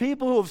good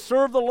people who have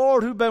served the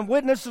Lord, who've been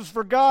witnesses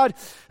for God,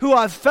 who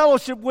I've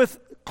fellowshiped with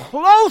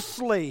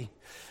closely,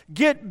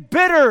 get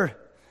bitter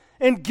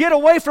and get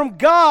away from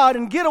God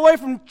and get away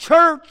from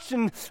church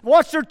and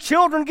watch their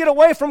children get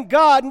away from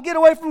God and get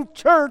away from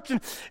church and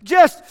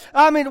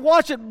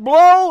watch it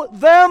blow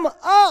them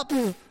up.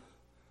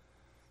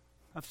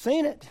 I've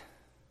seen it.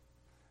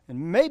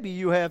 And maybe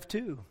you have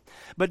too.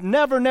 But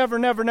never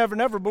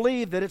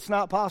believe that it's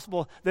not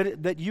possible, that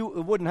it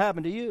wouldn't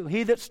happen to you.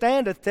 He that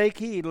standeth, take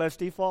heed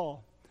lest he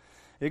fall.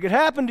 It could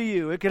happen to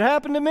you. It could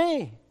happen to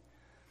me.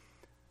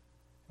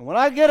 And when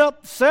I get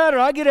upset or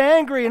I get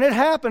angry, and it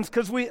happens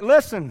because we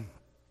live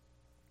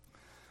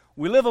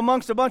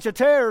amongst a bunch of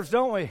tares,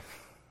 don't we?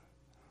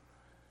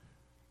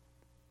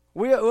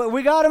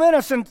 We got them in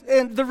us, and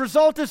the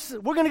result is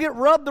we're going to get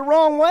rubbed the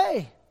wrong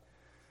way.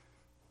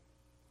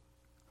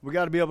 We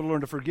got to be able to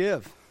learn to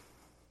forgive.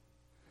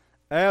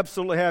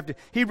 Absolutely have to.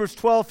 Hebrews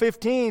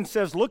 12:15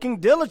 says, looking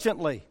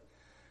diligently,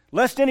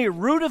 lest any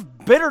root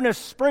of bitterness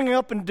spring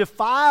up and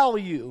defile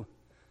you.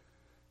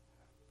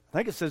 I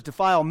think it says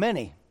defile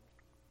many.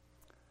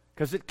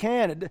 Because it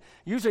can. It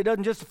usually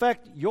doesn't just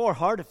affect your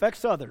heart, it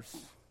affects others.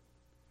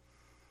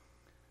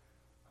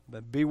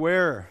 But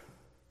beware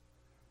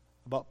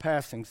about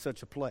passing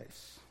such a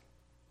place.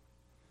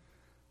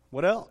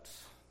 What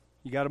else?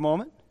 You got a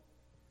moment?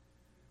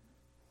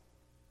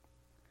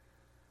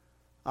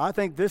 I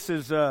think this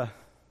is the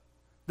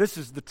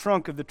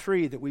trunk of the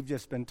tree that we've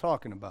just been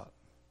talking about.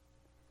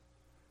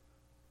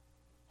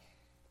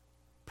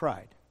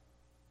 Pride.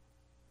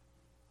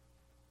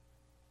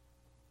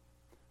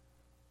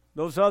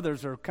 Those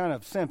others are kind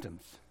of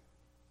symptoms.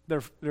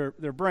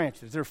 They're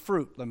branches. They're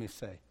fruit, let me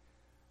say.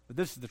 But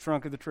this is the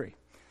trunk of the tree.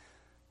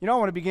 You know, I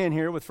want to begin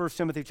here with 1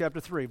 Timothy chapter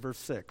 3, verse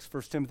 6.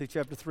 1 Timothy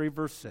chapter 3,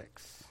 verse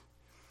 6.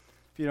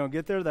 If you don't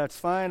get there, that's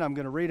fine. I'm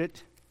going to read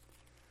it.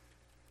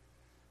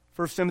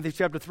 1 Timothy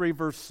chapter 3,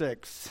 verse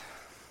 6.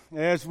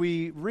 As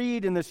we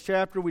read in this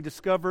chapter, we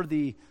discover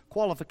the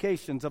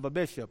qualifications of a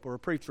bishop or a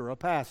preacher or a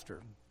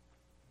pastor.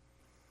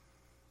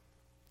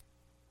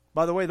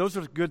 By the way, those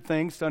are good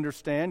things to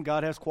understand.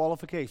 God has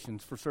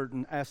qualifications for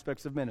certain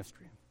aspects of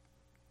ministry.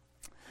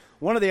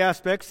 One of the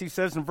aspects, he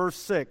says in verse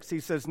 6, he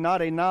says,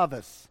 not a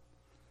novice.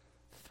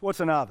 What's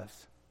a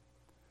novice?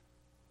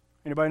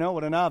 Anybody know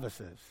what a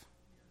novice is?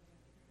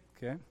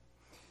 Okay.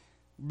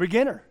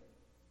 Beginner.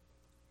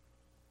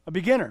 A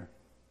beginner.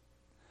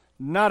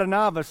 Not a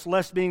novice,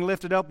 lest being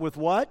lifted up with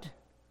what?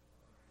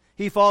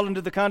 He fall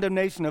into the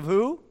condemnation of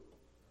who?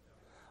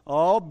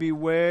 Oh,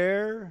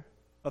 beware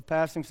of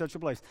passing such a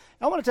place.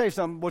 I want to tell you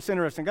something, what's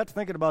interesting. I got to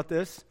thinking about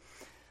this.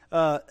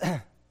 I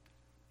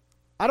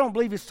don't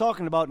believe he's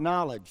talking about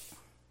knowledge.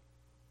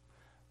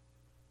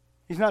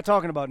 He's not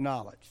talking about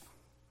knowledge.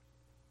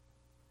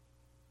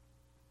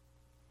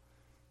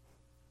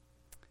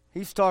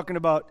 He's talking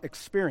about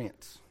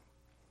experience.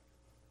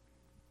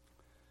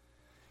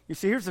 You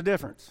see, here's the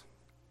difference.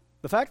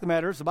 The fact of the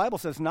matter is, the Bible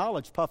says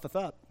knowledge puffeth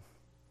up.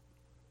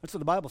 That's what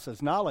the Bible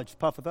says. Knowledge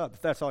puffeth up,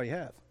 if that's all you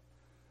have.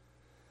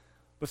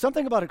 But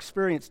something about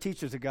experience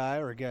teaches a guy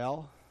or a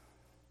gal,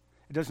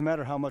 it doesn't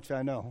matter how much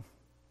I know,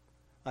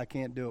 I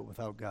can't do it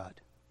without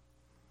God.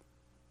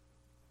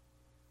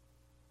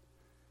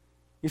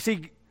 You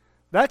see,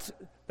 that's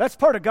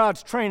part of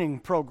God's training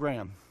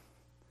program.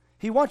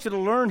 He wants you to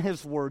learn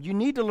His Word. You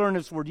need to learn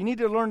His Word. You need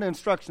to learn the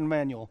instruction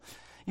manual.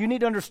 You need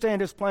to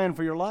understand His plan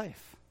for your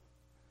life.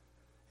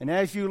 And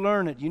as you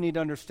learn it, you need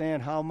to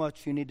understand how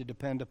much you need to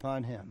depend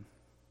upon Him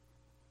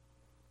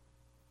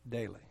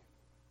daily,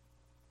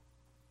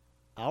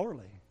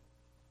 hourly.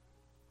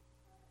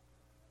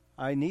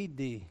 I need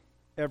Thee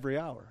every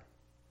hour.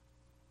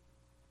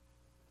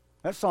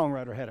 That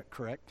songwriter had it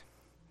correct.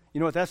 You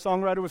know what that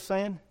songwriter was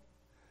saying?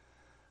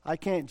 I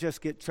can't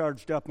just get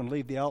charged up and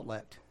leave the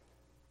outlet.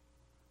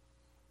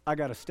 I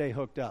got to stay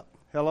hooked up.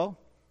 Hello?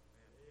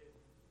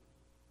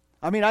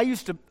 I mean, I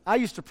used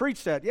to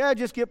preach that. Yeah,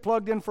 just get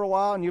plugged in for a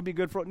while and you'll be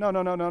good for it.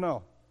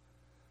 No.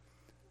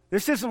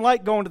 This isn't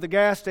like going to the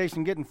gas station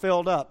and getting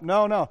filled up.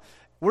 No.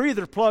 We're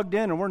either plugged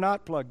in or we're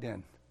not plugged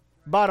in.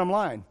 Bottom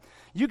line.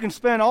 You can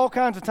spend all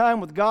kinds of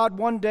time with God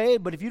one day,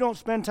 but if you don't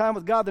spend time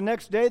with God the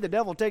next day, the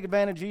devil will take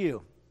advantage of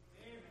you.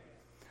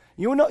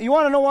 Amen. You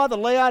want to know why the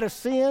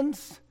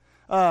Laodiceans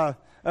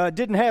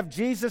didn't have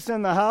Jesus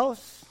in the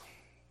house?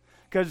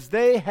 Because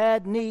they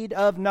had need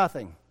of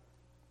nothing.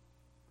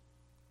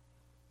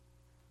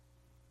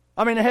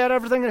 I mean, they had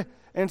everything.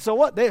 And so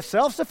what? They have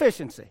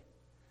self-sufficiency.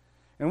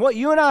 And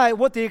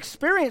what the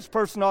experienced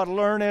person ought to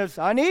learn is,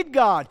 I need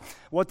God.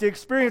 What the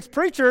experienced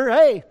preacher,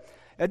 hey,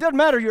 it doesn't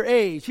matter your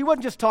age. He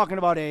wasn't just talking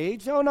about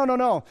age.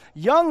 No.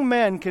 Young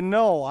men can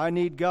know I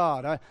need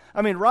God.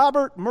 I mean,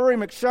 Robert Murray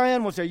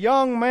McShane was a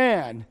young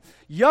man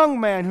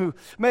who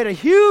made a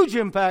huge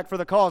impact for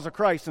the cause of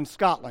Christ in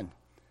Scotland.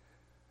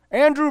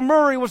 Andrew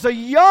Murray was a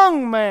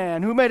young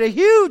man who made a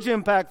huge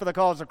impact for the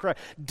cause of Christ.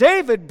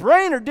 David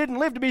Brainerd didn't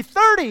live to be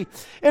 30.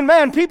 And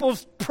man,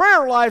 people's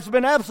prayer lives have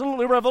been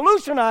absolutely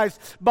revolutionized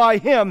by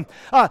him.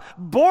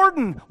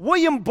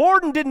 William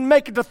Borden didn't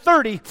make it to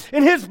 30.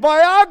 And his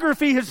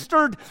biography has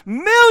stirred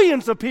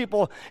millions of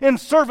people in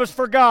service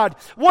for God.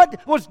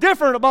 What was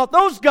different about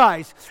those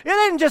guys? They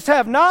didn't just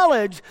have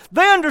knowledge.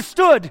 They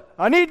understood,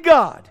 I need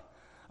God.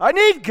 I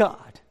need God.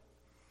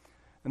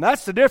 And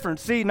that's the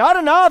difference. See, not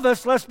a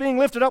novice, lest being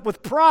lifted up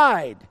with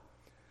pride.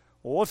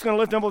 Well, what's going to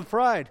lift him up with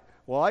pride?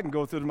 Well, I can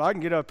go through them. I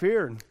can get up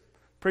here and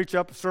preach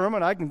up a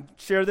sermon. I can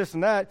share this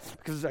and that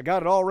because I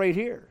got it all right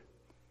here.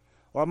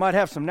 Or I might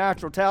have some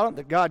natural talent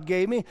that God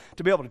gave me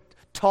to be able to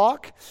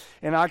talk,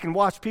 and I can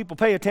watch people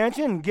pay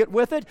attention and get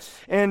with it,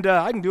 and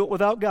I can do it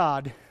without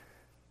God.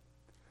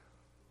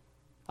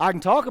 I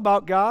can talk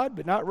about God,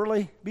 but not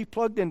really be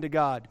plugged into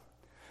God.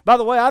 By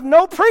the way, I've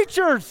known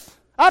preachers.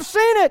 I've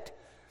seen it.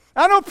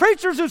 I know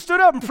preachers who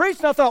stood up and preached,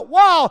 and I thought,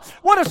 wow,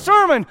 what a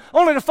sermon,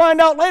 only to find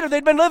out later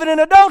they'd been living in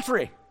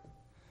adultery.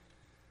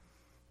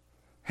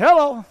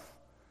 Hello.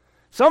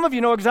 Some of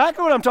you know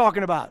exactly what I'm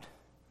talking about.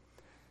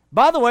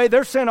 By the way,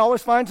 their sin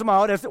always finds them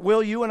out, as it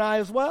will you and I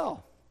as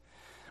well.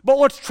 But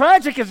what's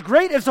tragic is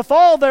great is the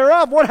fall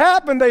thereof. What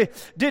happened? They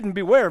didn't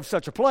beware of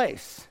such a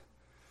place.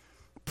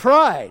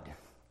 Pride.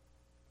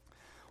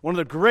 One of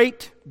the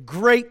great,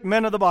 great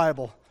men of the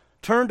Bible.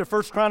 Turn to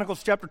 1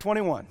 Chronicles chapter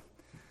 21.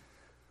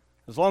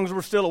 As long as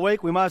we're still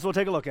awake, we might as well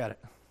take a look at it.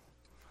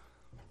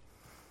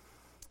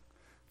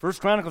 1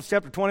 Chronicles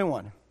chapter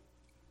 21.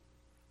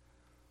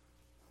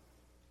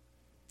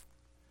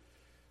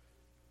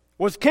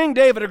 Was King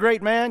David a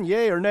great man?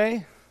 Yea or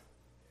nay?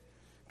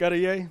 Got a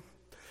yea?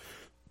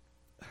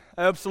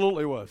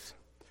 Absolutely was.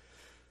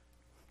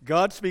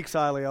 God speaks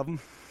highly of him.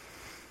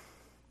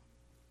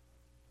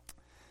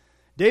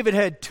 David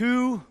had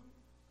two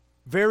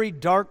very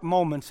dark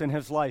moments in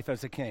his life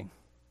as a king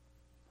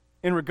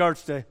in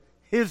regards to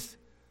his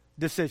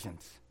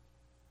decisions.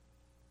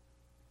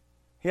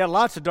 He had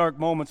lots of dark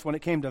moments when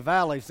it came to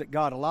valleys that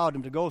God allowed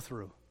him to go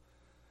through.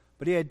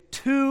 But he had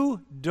two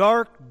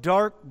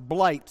dark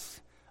blights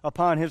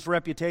upon his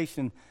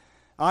reputation.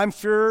 I'm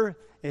sure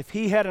if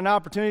he had an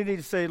opportunity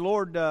to say,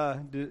 Lord,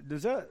 do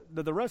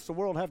the rest of the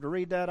world have to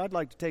read that? I'd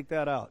like to take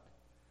that out.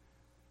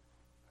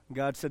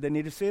 God said, they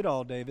need to see it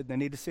all, David. They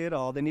need to see it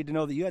all. They need to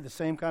know that you had the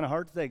same kind of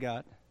heart that they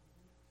got.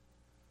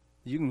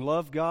 You can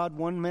love God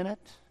 1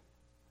 minute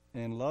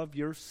and love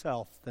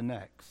yourself the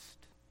next.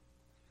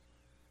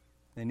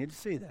 They need to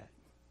see that.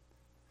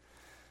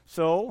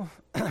 So,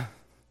 1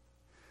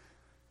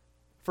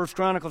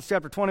 Chronicles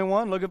chapter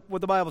 21, look at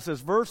what the Bible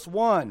says. Verse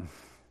 1.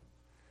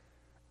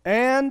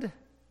 And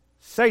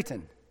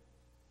Satan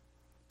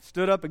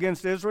stood up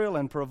against Israel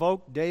and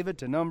provoked David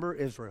to number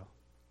Israel.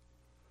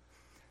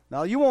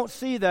 Now, you won't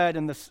see that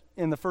in the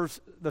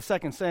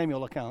 2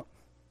 Samuel account.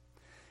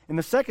 In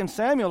the 2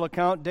 Samuel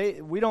account,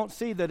 we don't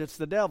see that it's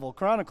the devil.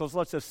 Chronicles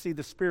lets us see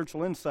the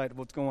spiritual insight of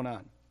what's going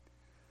on.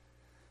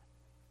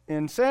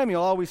 In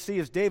Samuel, all we see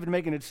is David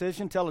making a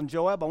decision, telling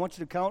Joab, I want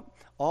you to count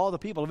all the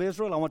people of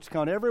Israel. I want you to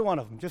count every one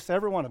of them, just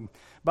every one of them.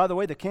 By the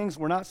way, the kings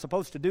were not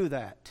supposed to do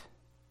that.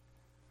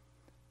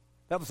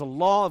 That was a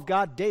law of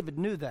God. David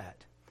knew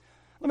that.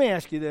 Let me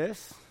ask you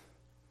this.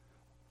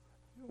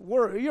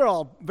 You're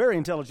all very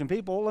intelligent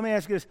people. Let me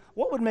ask you this.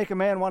 What would make a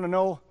man want to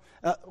know,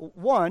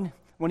 one,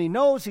 when he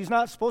knows he's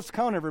not supposed to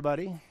count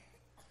everybody,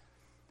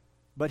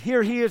 but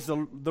here he is,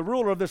 the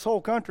ruler of this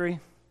whole country,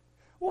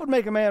 what would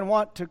make a man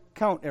want to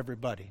count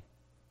everybody?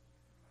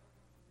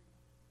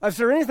 Is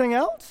there anything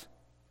else?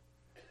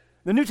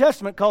 The New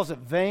Testament calls it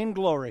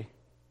vainglory.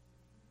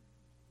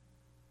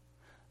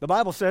 The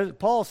Bible says,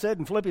 Paul said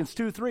in Philippians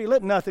 2:3,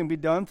 let nothing be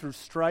done through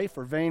strife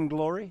or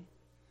vainglory,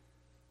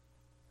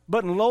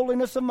 but in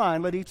lowliness of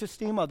mind let each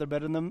esteem other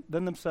better than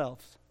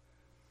themselves.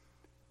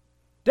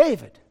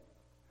 David,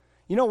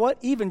 you know what?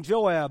 Even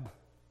Joab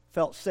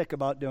felt sick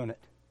about doing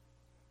it.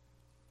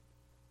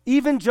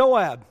 Even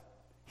Joab,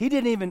 he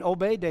didn't even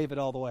obey David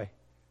all the way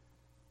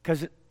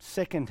because it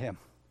sickened him.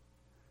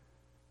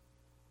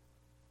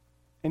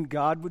 And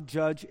God would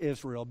judge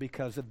Israel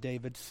because of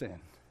David's sin.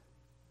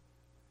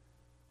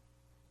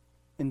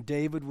 And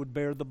David would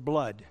bear the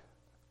blood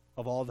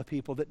of all the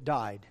people that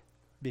died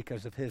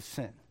because of his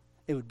sin.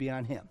 It would be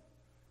on him.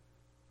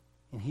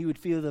 And he would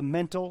feel the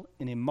mental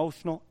and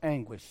emotional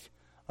anguish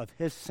of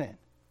his sin.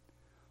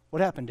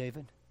 What happened,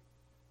 David?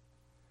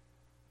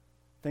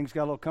 Things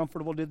got a little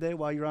comfortable, did they,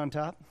 while you're on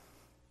top?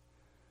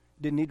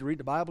 Didn't need to read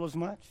the Bible as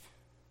much?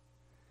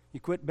 You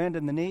quit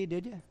bending the knee,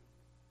 did you?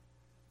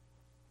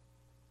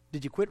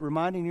 Did you quit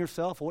reminding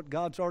yourself of what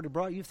God's already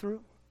brought you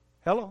through?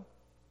 Hello?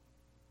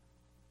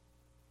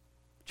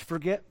 Did you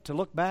forget to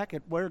look back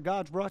at where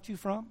God's brought you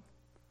from?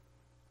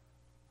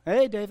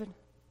 Hey, David,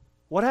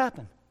 what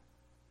happened?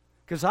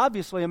 Because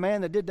obviously a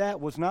man that did that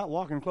was not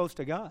walking close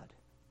to God.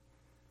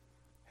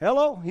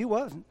 Hello? He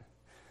wasn't.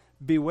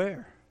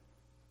 Beware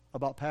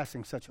about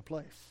passing such a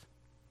place.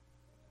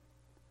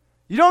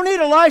 You don't need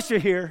Elisha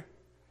here.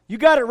 You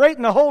got it right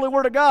in the holy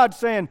word of God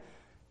saying,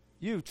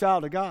 you,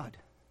 child of God,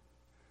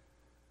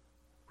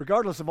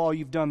 regardless of all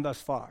you've done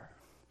thus far,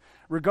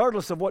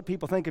 regardless of what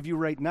people think of you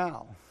right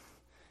now,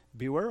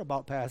 beware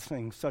about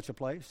passing such a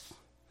place,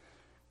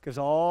 because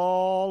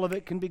all of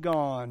it can be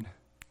gone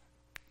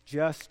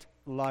just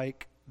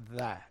like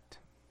that.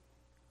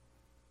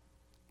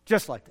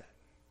 Just like that.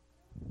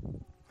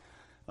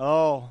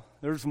 Oh,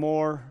 there's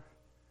more.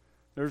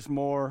 There's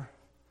more.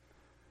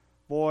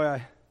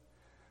 Boy,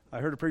 I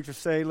heard a preacher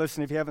say,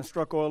 listen, if you haven't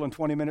struck oil in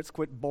 20 minutes,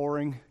 quit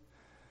boring.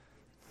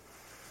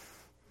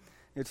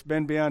 It's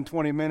been beyond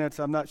 20 minutes.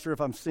 I'm not sure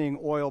if I'm seeing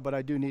oil, but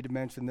I do need to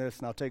mention this,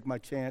 and I'll take my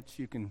chance.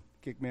 You can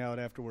kick me out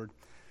afterward.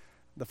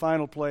 The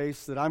final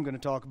place that I'm going to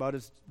talk about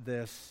is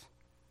this.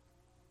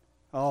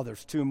 Oh,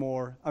 there's two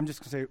more. I'm just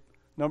going to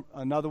say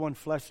another one,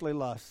 fleshly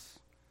lusts.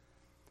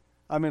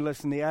 I mean,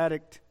 listen, the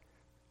addict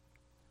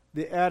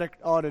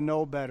ought to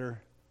know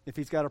better. If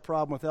he's got a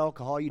problem with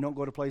alcohol, you don't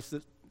go to places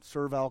that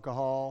serve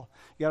alcohol.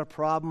 You got a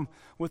problem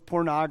with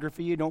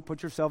pornography, you don't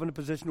put yourself in a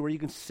position where you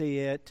can see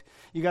it.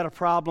 You got a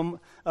problem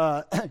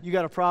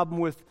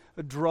with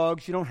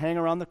drugs, you don't hang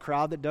around the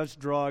crowd that does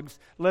drugs.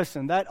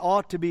 Listen, that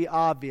ought to be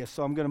obvious,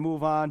 so I'm going to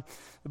move on.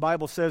 The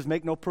Bible says,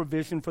 make no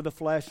provision for the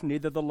flesh,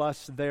 neither the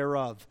lusts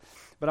thereof.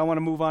 But I want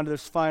to move on to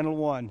this final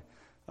one.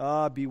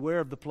 Beware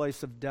of the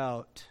place of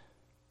doubt.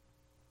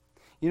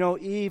 You know,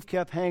 Eve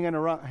kept hanging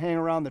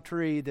around the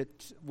tree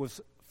that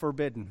was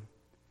forbidden.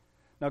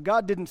 Now,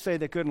 God didn't say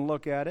they couldn't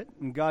look at it,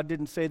 and God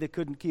didn't say they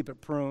couldn't keep it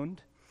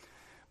pruned.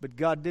 But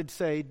God did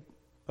say,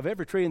 of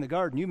every tree in the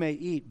garden you may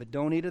eat, but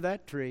don't eat of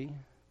that tree.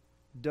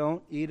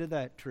 Don't eat of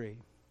that tree.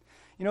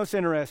 You know, it's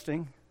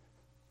interesting.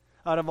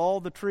 Out of all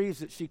the trees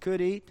that she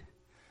could eat,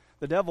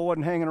 the devil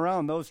wasn't hanging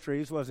around those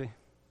trees, was he?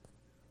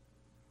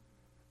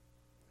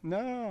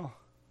 No.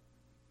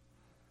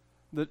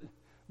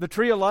 The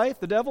tree of life,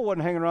 the devil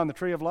wasn't hanging around the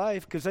tree of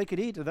life because they could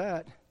eat of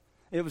that.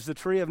 It was the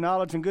tree of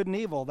knowledge and good and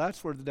evil.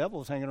 That's where the devil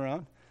was hanging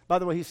around. By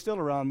the way, he's still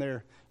around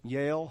there.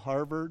 Yale,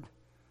 Harvard,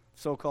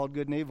 so-called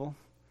good and evil.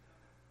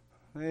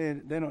 They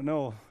don't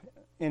know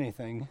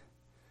anything.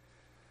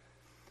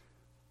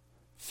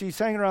 She's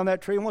hanging around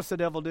that tree, and what's the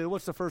devil do?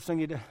 What's the first thing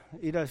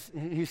he does?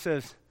 He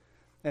says,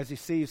 as he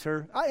sees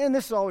her, and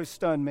this has always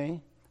stunned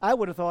me, I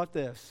would have thought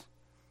this,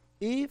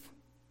 Eve,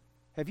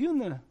 have you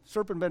and the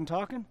serpent been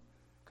talking?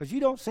 Because you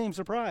don't seem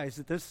surprised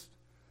that this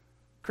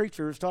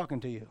creature is talking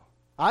to you.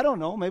 I don't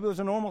know. Maybe it was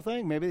a normal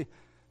thing. Maybe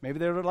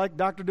they were like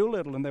Dr.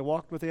 Doolittle and they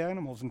walked with the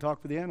animals and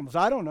talked with the animals.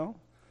 I don't know.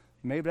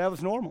 Maybe that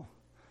was normal.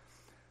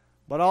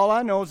 But all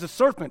I know is the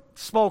serpent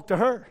spoke to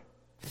her.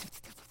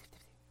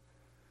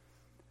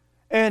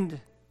 And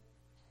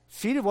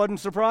she wasn't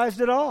surprised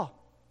at all.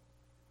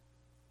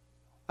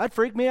 That'd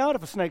freak me out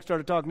if a snake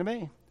started talking to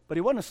me. But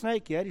he wasn't a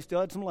snake yet. He still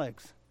had some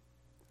legs.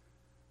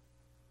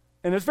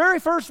 And his very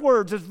first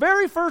words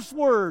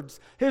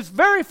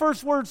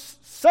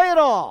say it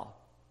all.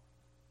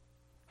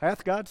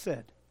 Hath God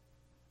said,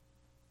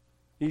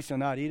 ye shall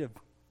not eat of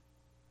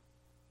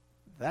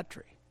that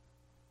tree.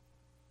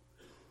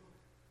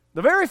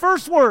 The very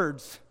first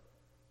words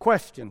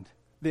questioned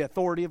the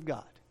authority of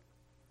God.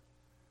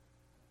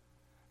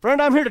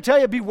 Friend, I'm here to tell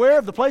you, beware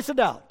of the place of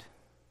doubt.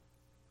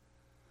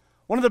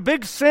 One of the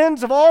big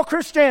sins of all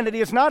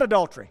Christianity is not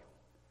adultery.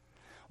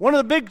 One of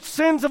the big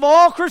sins of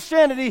all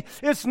Christianity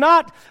is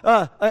not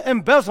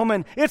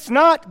embezzlement. It's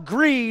not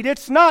greed.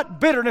 It's not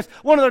bitterness.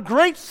 One of the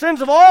great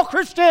sins of all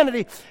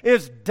Christianity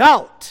is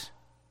doubt.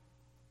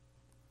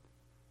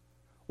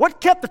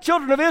 What kept the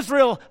children of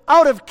Israel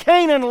out of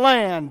Canaan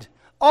land?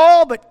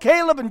 All but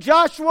Caleb and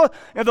Joshua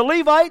and the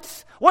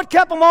Levites. What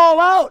kept them all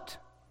out?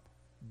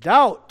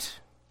 Doubt.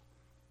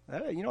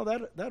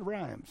 That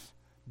rhymes.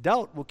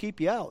 Doubt will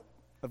keep you out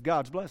of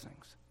God's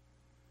blessings.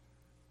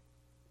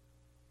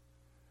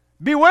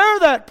 Beware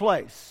that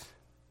place.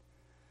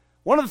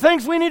 One of the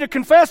things we need to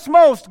confess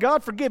most,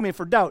 God, forgive me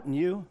for doubting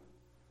you.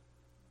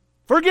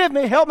 Forgive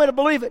me, help me to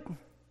believe it.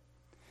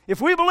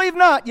 If we believe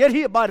not, yet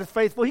he abideth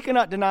faithful. He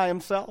cannot deny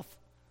himself.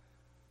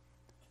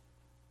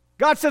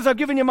 God says, I've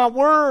given you my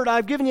word.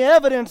 I've given you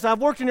evidence. I've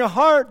worked in your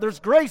heart. There's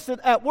grace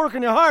at work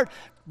in your heart.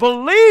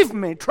 Believe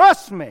me.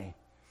 Trust me.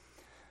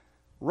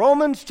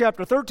 Romans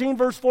chapter 13,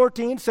 verse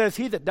 14 says,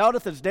 he that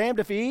doubteth is damned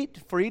if he eat,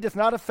 for he eateth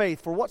not of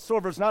faith. For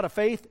whatsoever is not of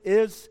faith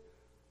is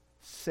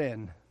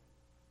sin.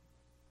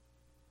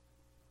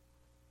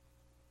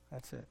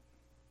 That's it.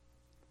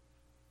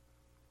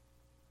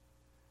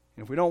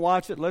 And if we don't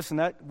watch it, listen,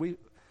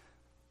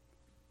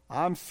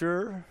 I'm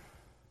sure,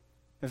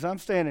 as I'm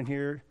standing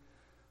here,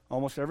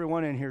 almost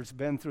everyone in here has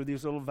been through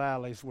these little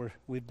valleys where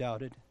we've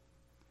doubted.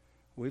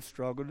 We've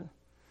struggled.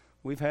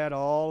 We've had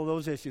all of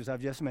those issues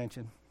I've just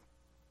mentioned.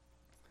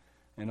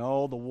 And the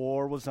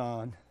war was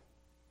on.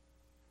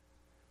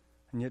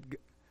 And yet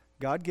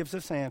God gives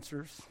us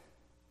answers.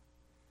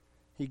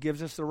 He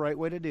gives us the right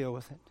way to deal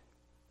with it.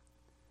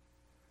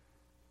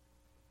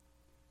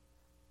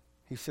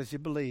 He says, you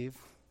believe,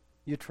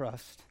 you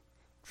trust.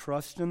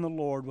 Trust in the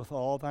Lord with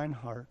all thine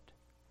heart,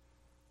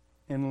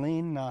 and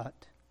lean not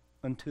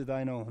unto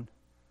thine own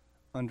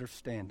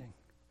understanding.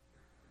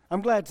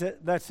 I'm glad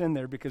that's in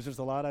there because there's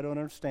a lot I don't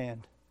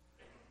understand.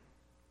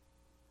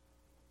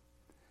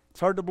 It's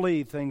hard to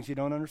believe things you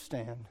don't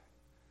understand,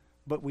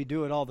 but we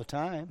do it all the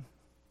time.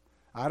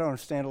 I don't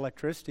understand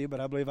electricity, but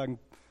I believe I can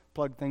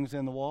plug things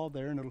in the wall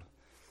there and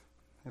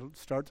it'll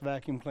start the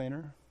vacuum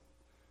cleaner.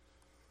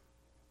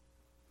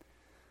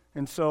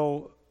 And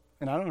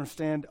I don't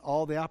understand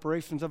all the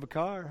operations of a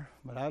car,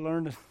 but I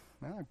learned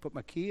I put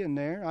my key in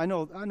there. I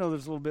know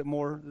there's a little bit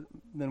more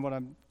than what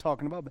I'm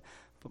talking about, but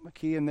put my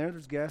key in there,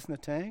 there's gas in the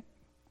tank.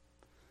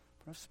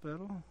 Press the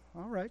pedal.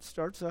 All right,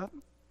 starts up.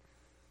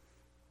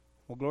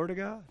 Well, glory to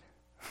God.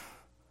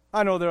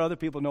 I know there are other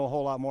people who know a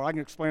whole lot more. I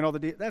can explain all the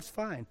details. That's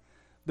fine.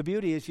 The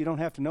beauty is you don't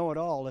have to know it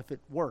all if it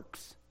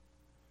works.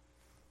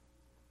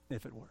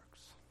 If it works.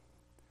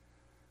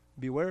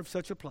 Beware of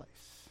such a place.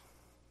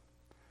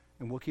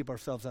 And we'll keep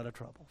ourselves out of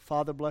trouble.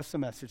 Father, bless the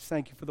message.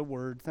 Thank you for the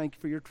word. Thank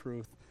you for your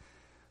truth.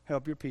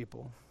 Help your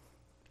people.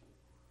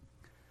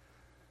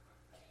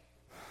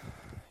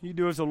 You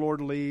do as the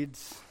Lord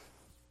leads.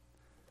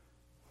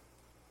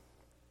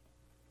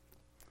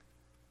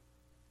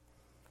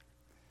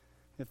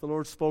 If the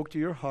Lord spoke to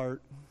your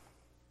heart,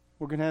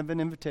 we're going to have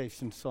an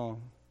invitation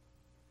song.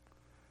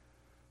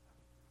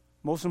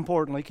 Most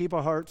importantly, keep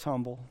our hearts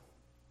humble.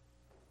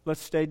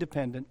 Let's stay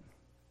dependent.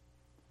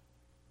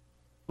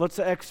 Let's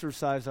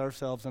exercise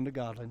ourselves unto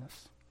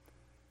godliness.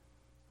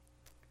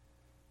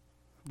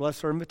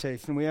 Bless our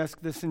invitation. We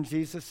ask this in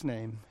Jesus'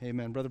 name.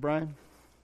 Amen. Brother Brian?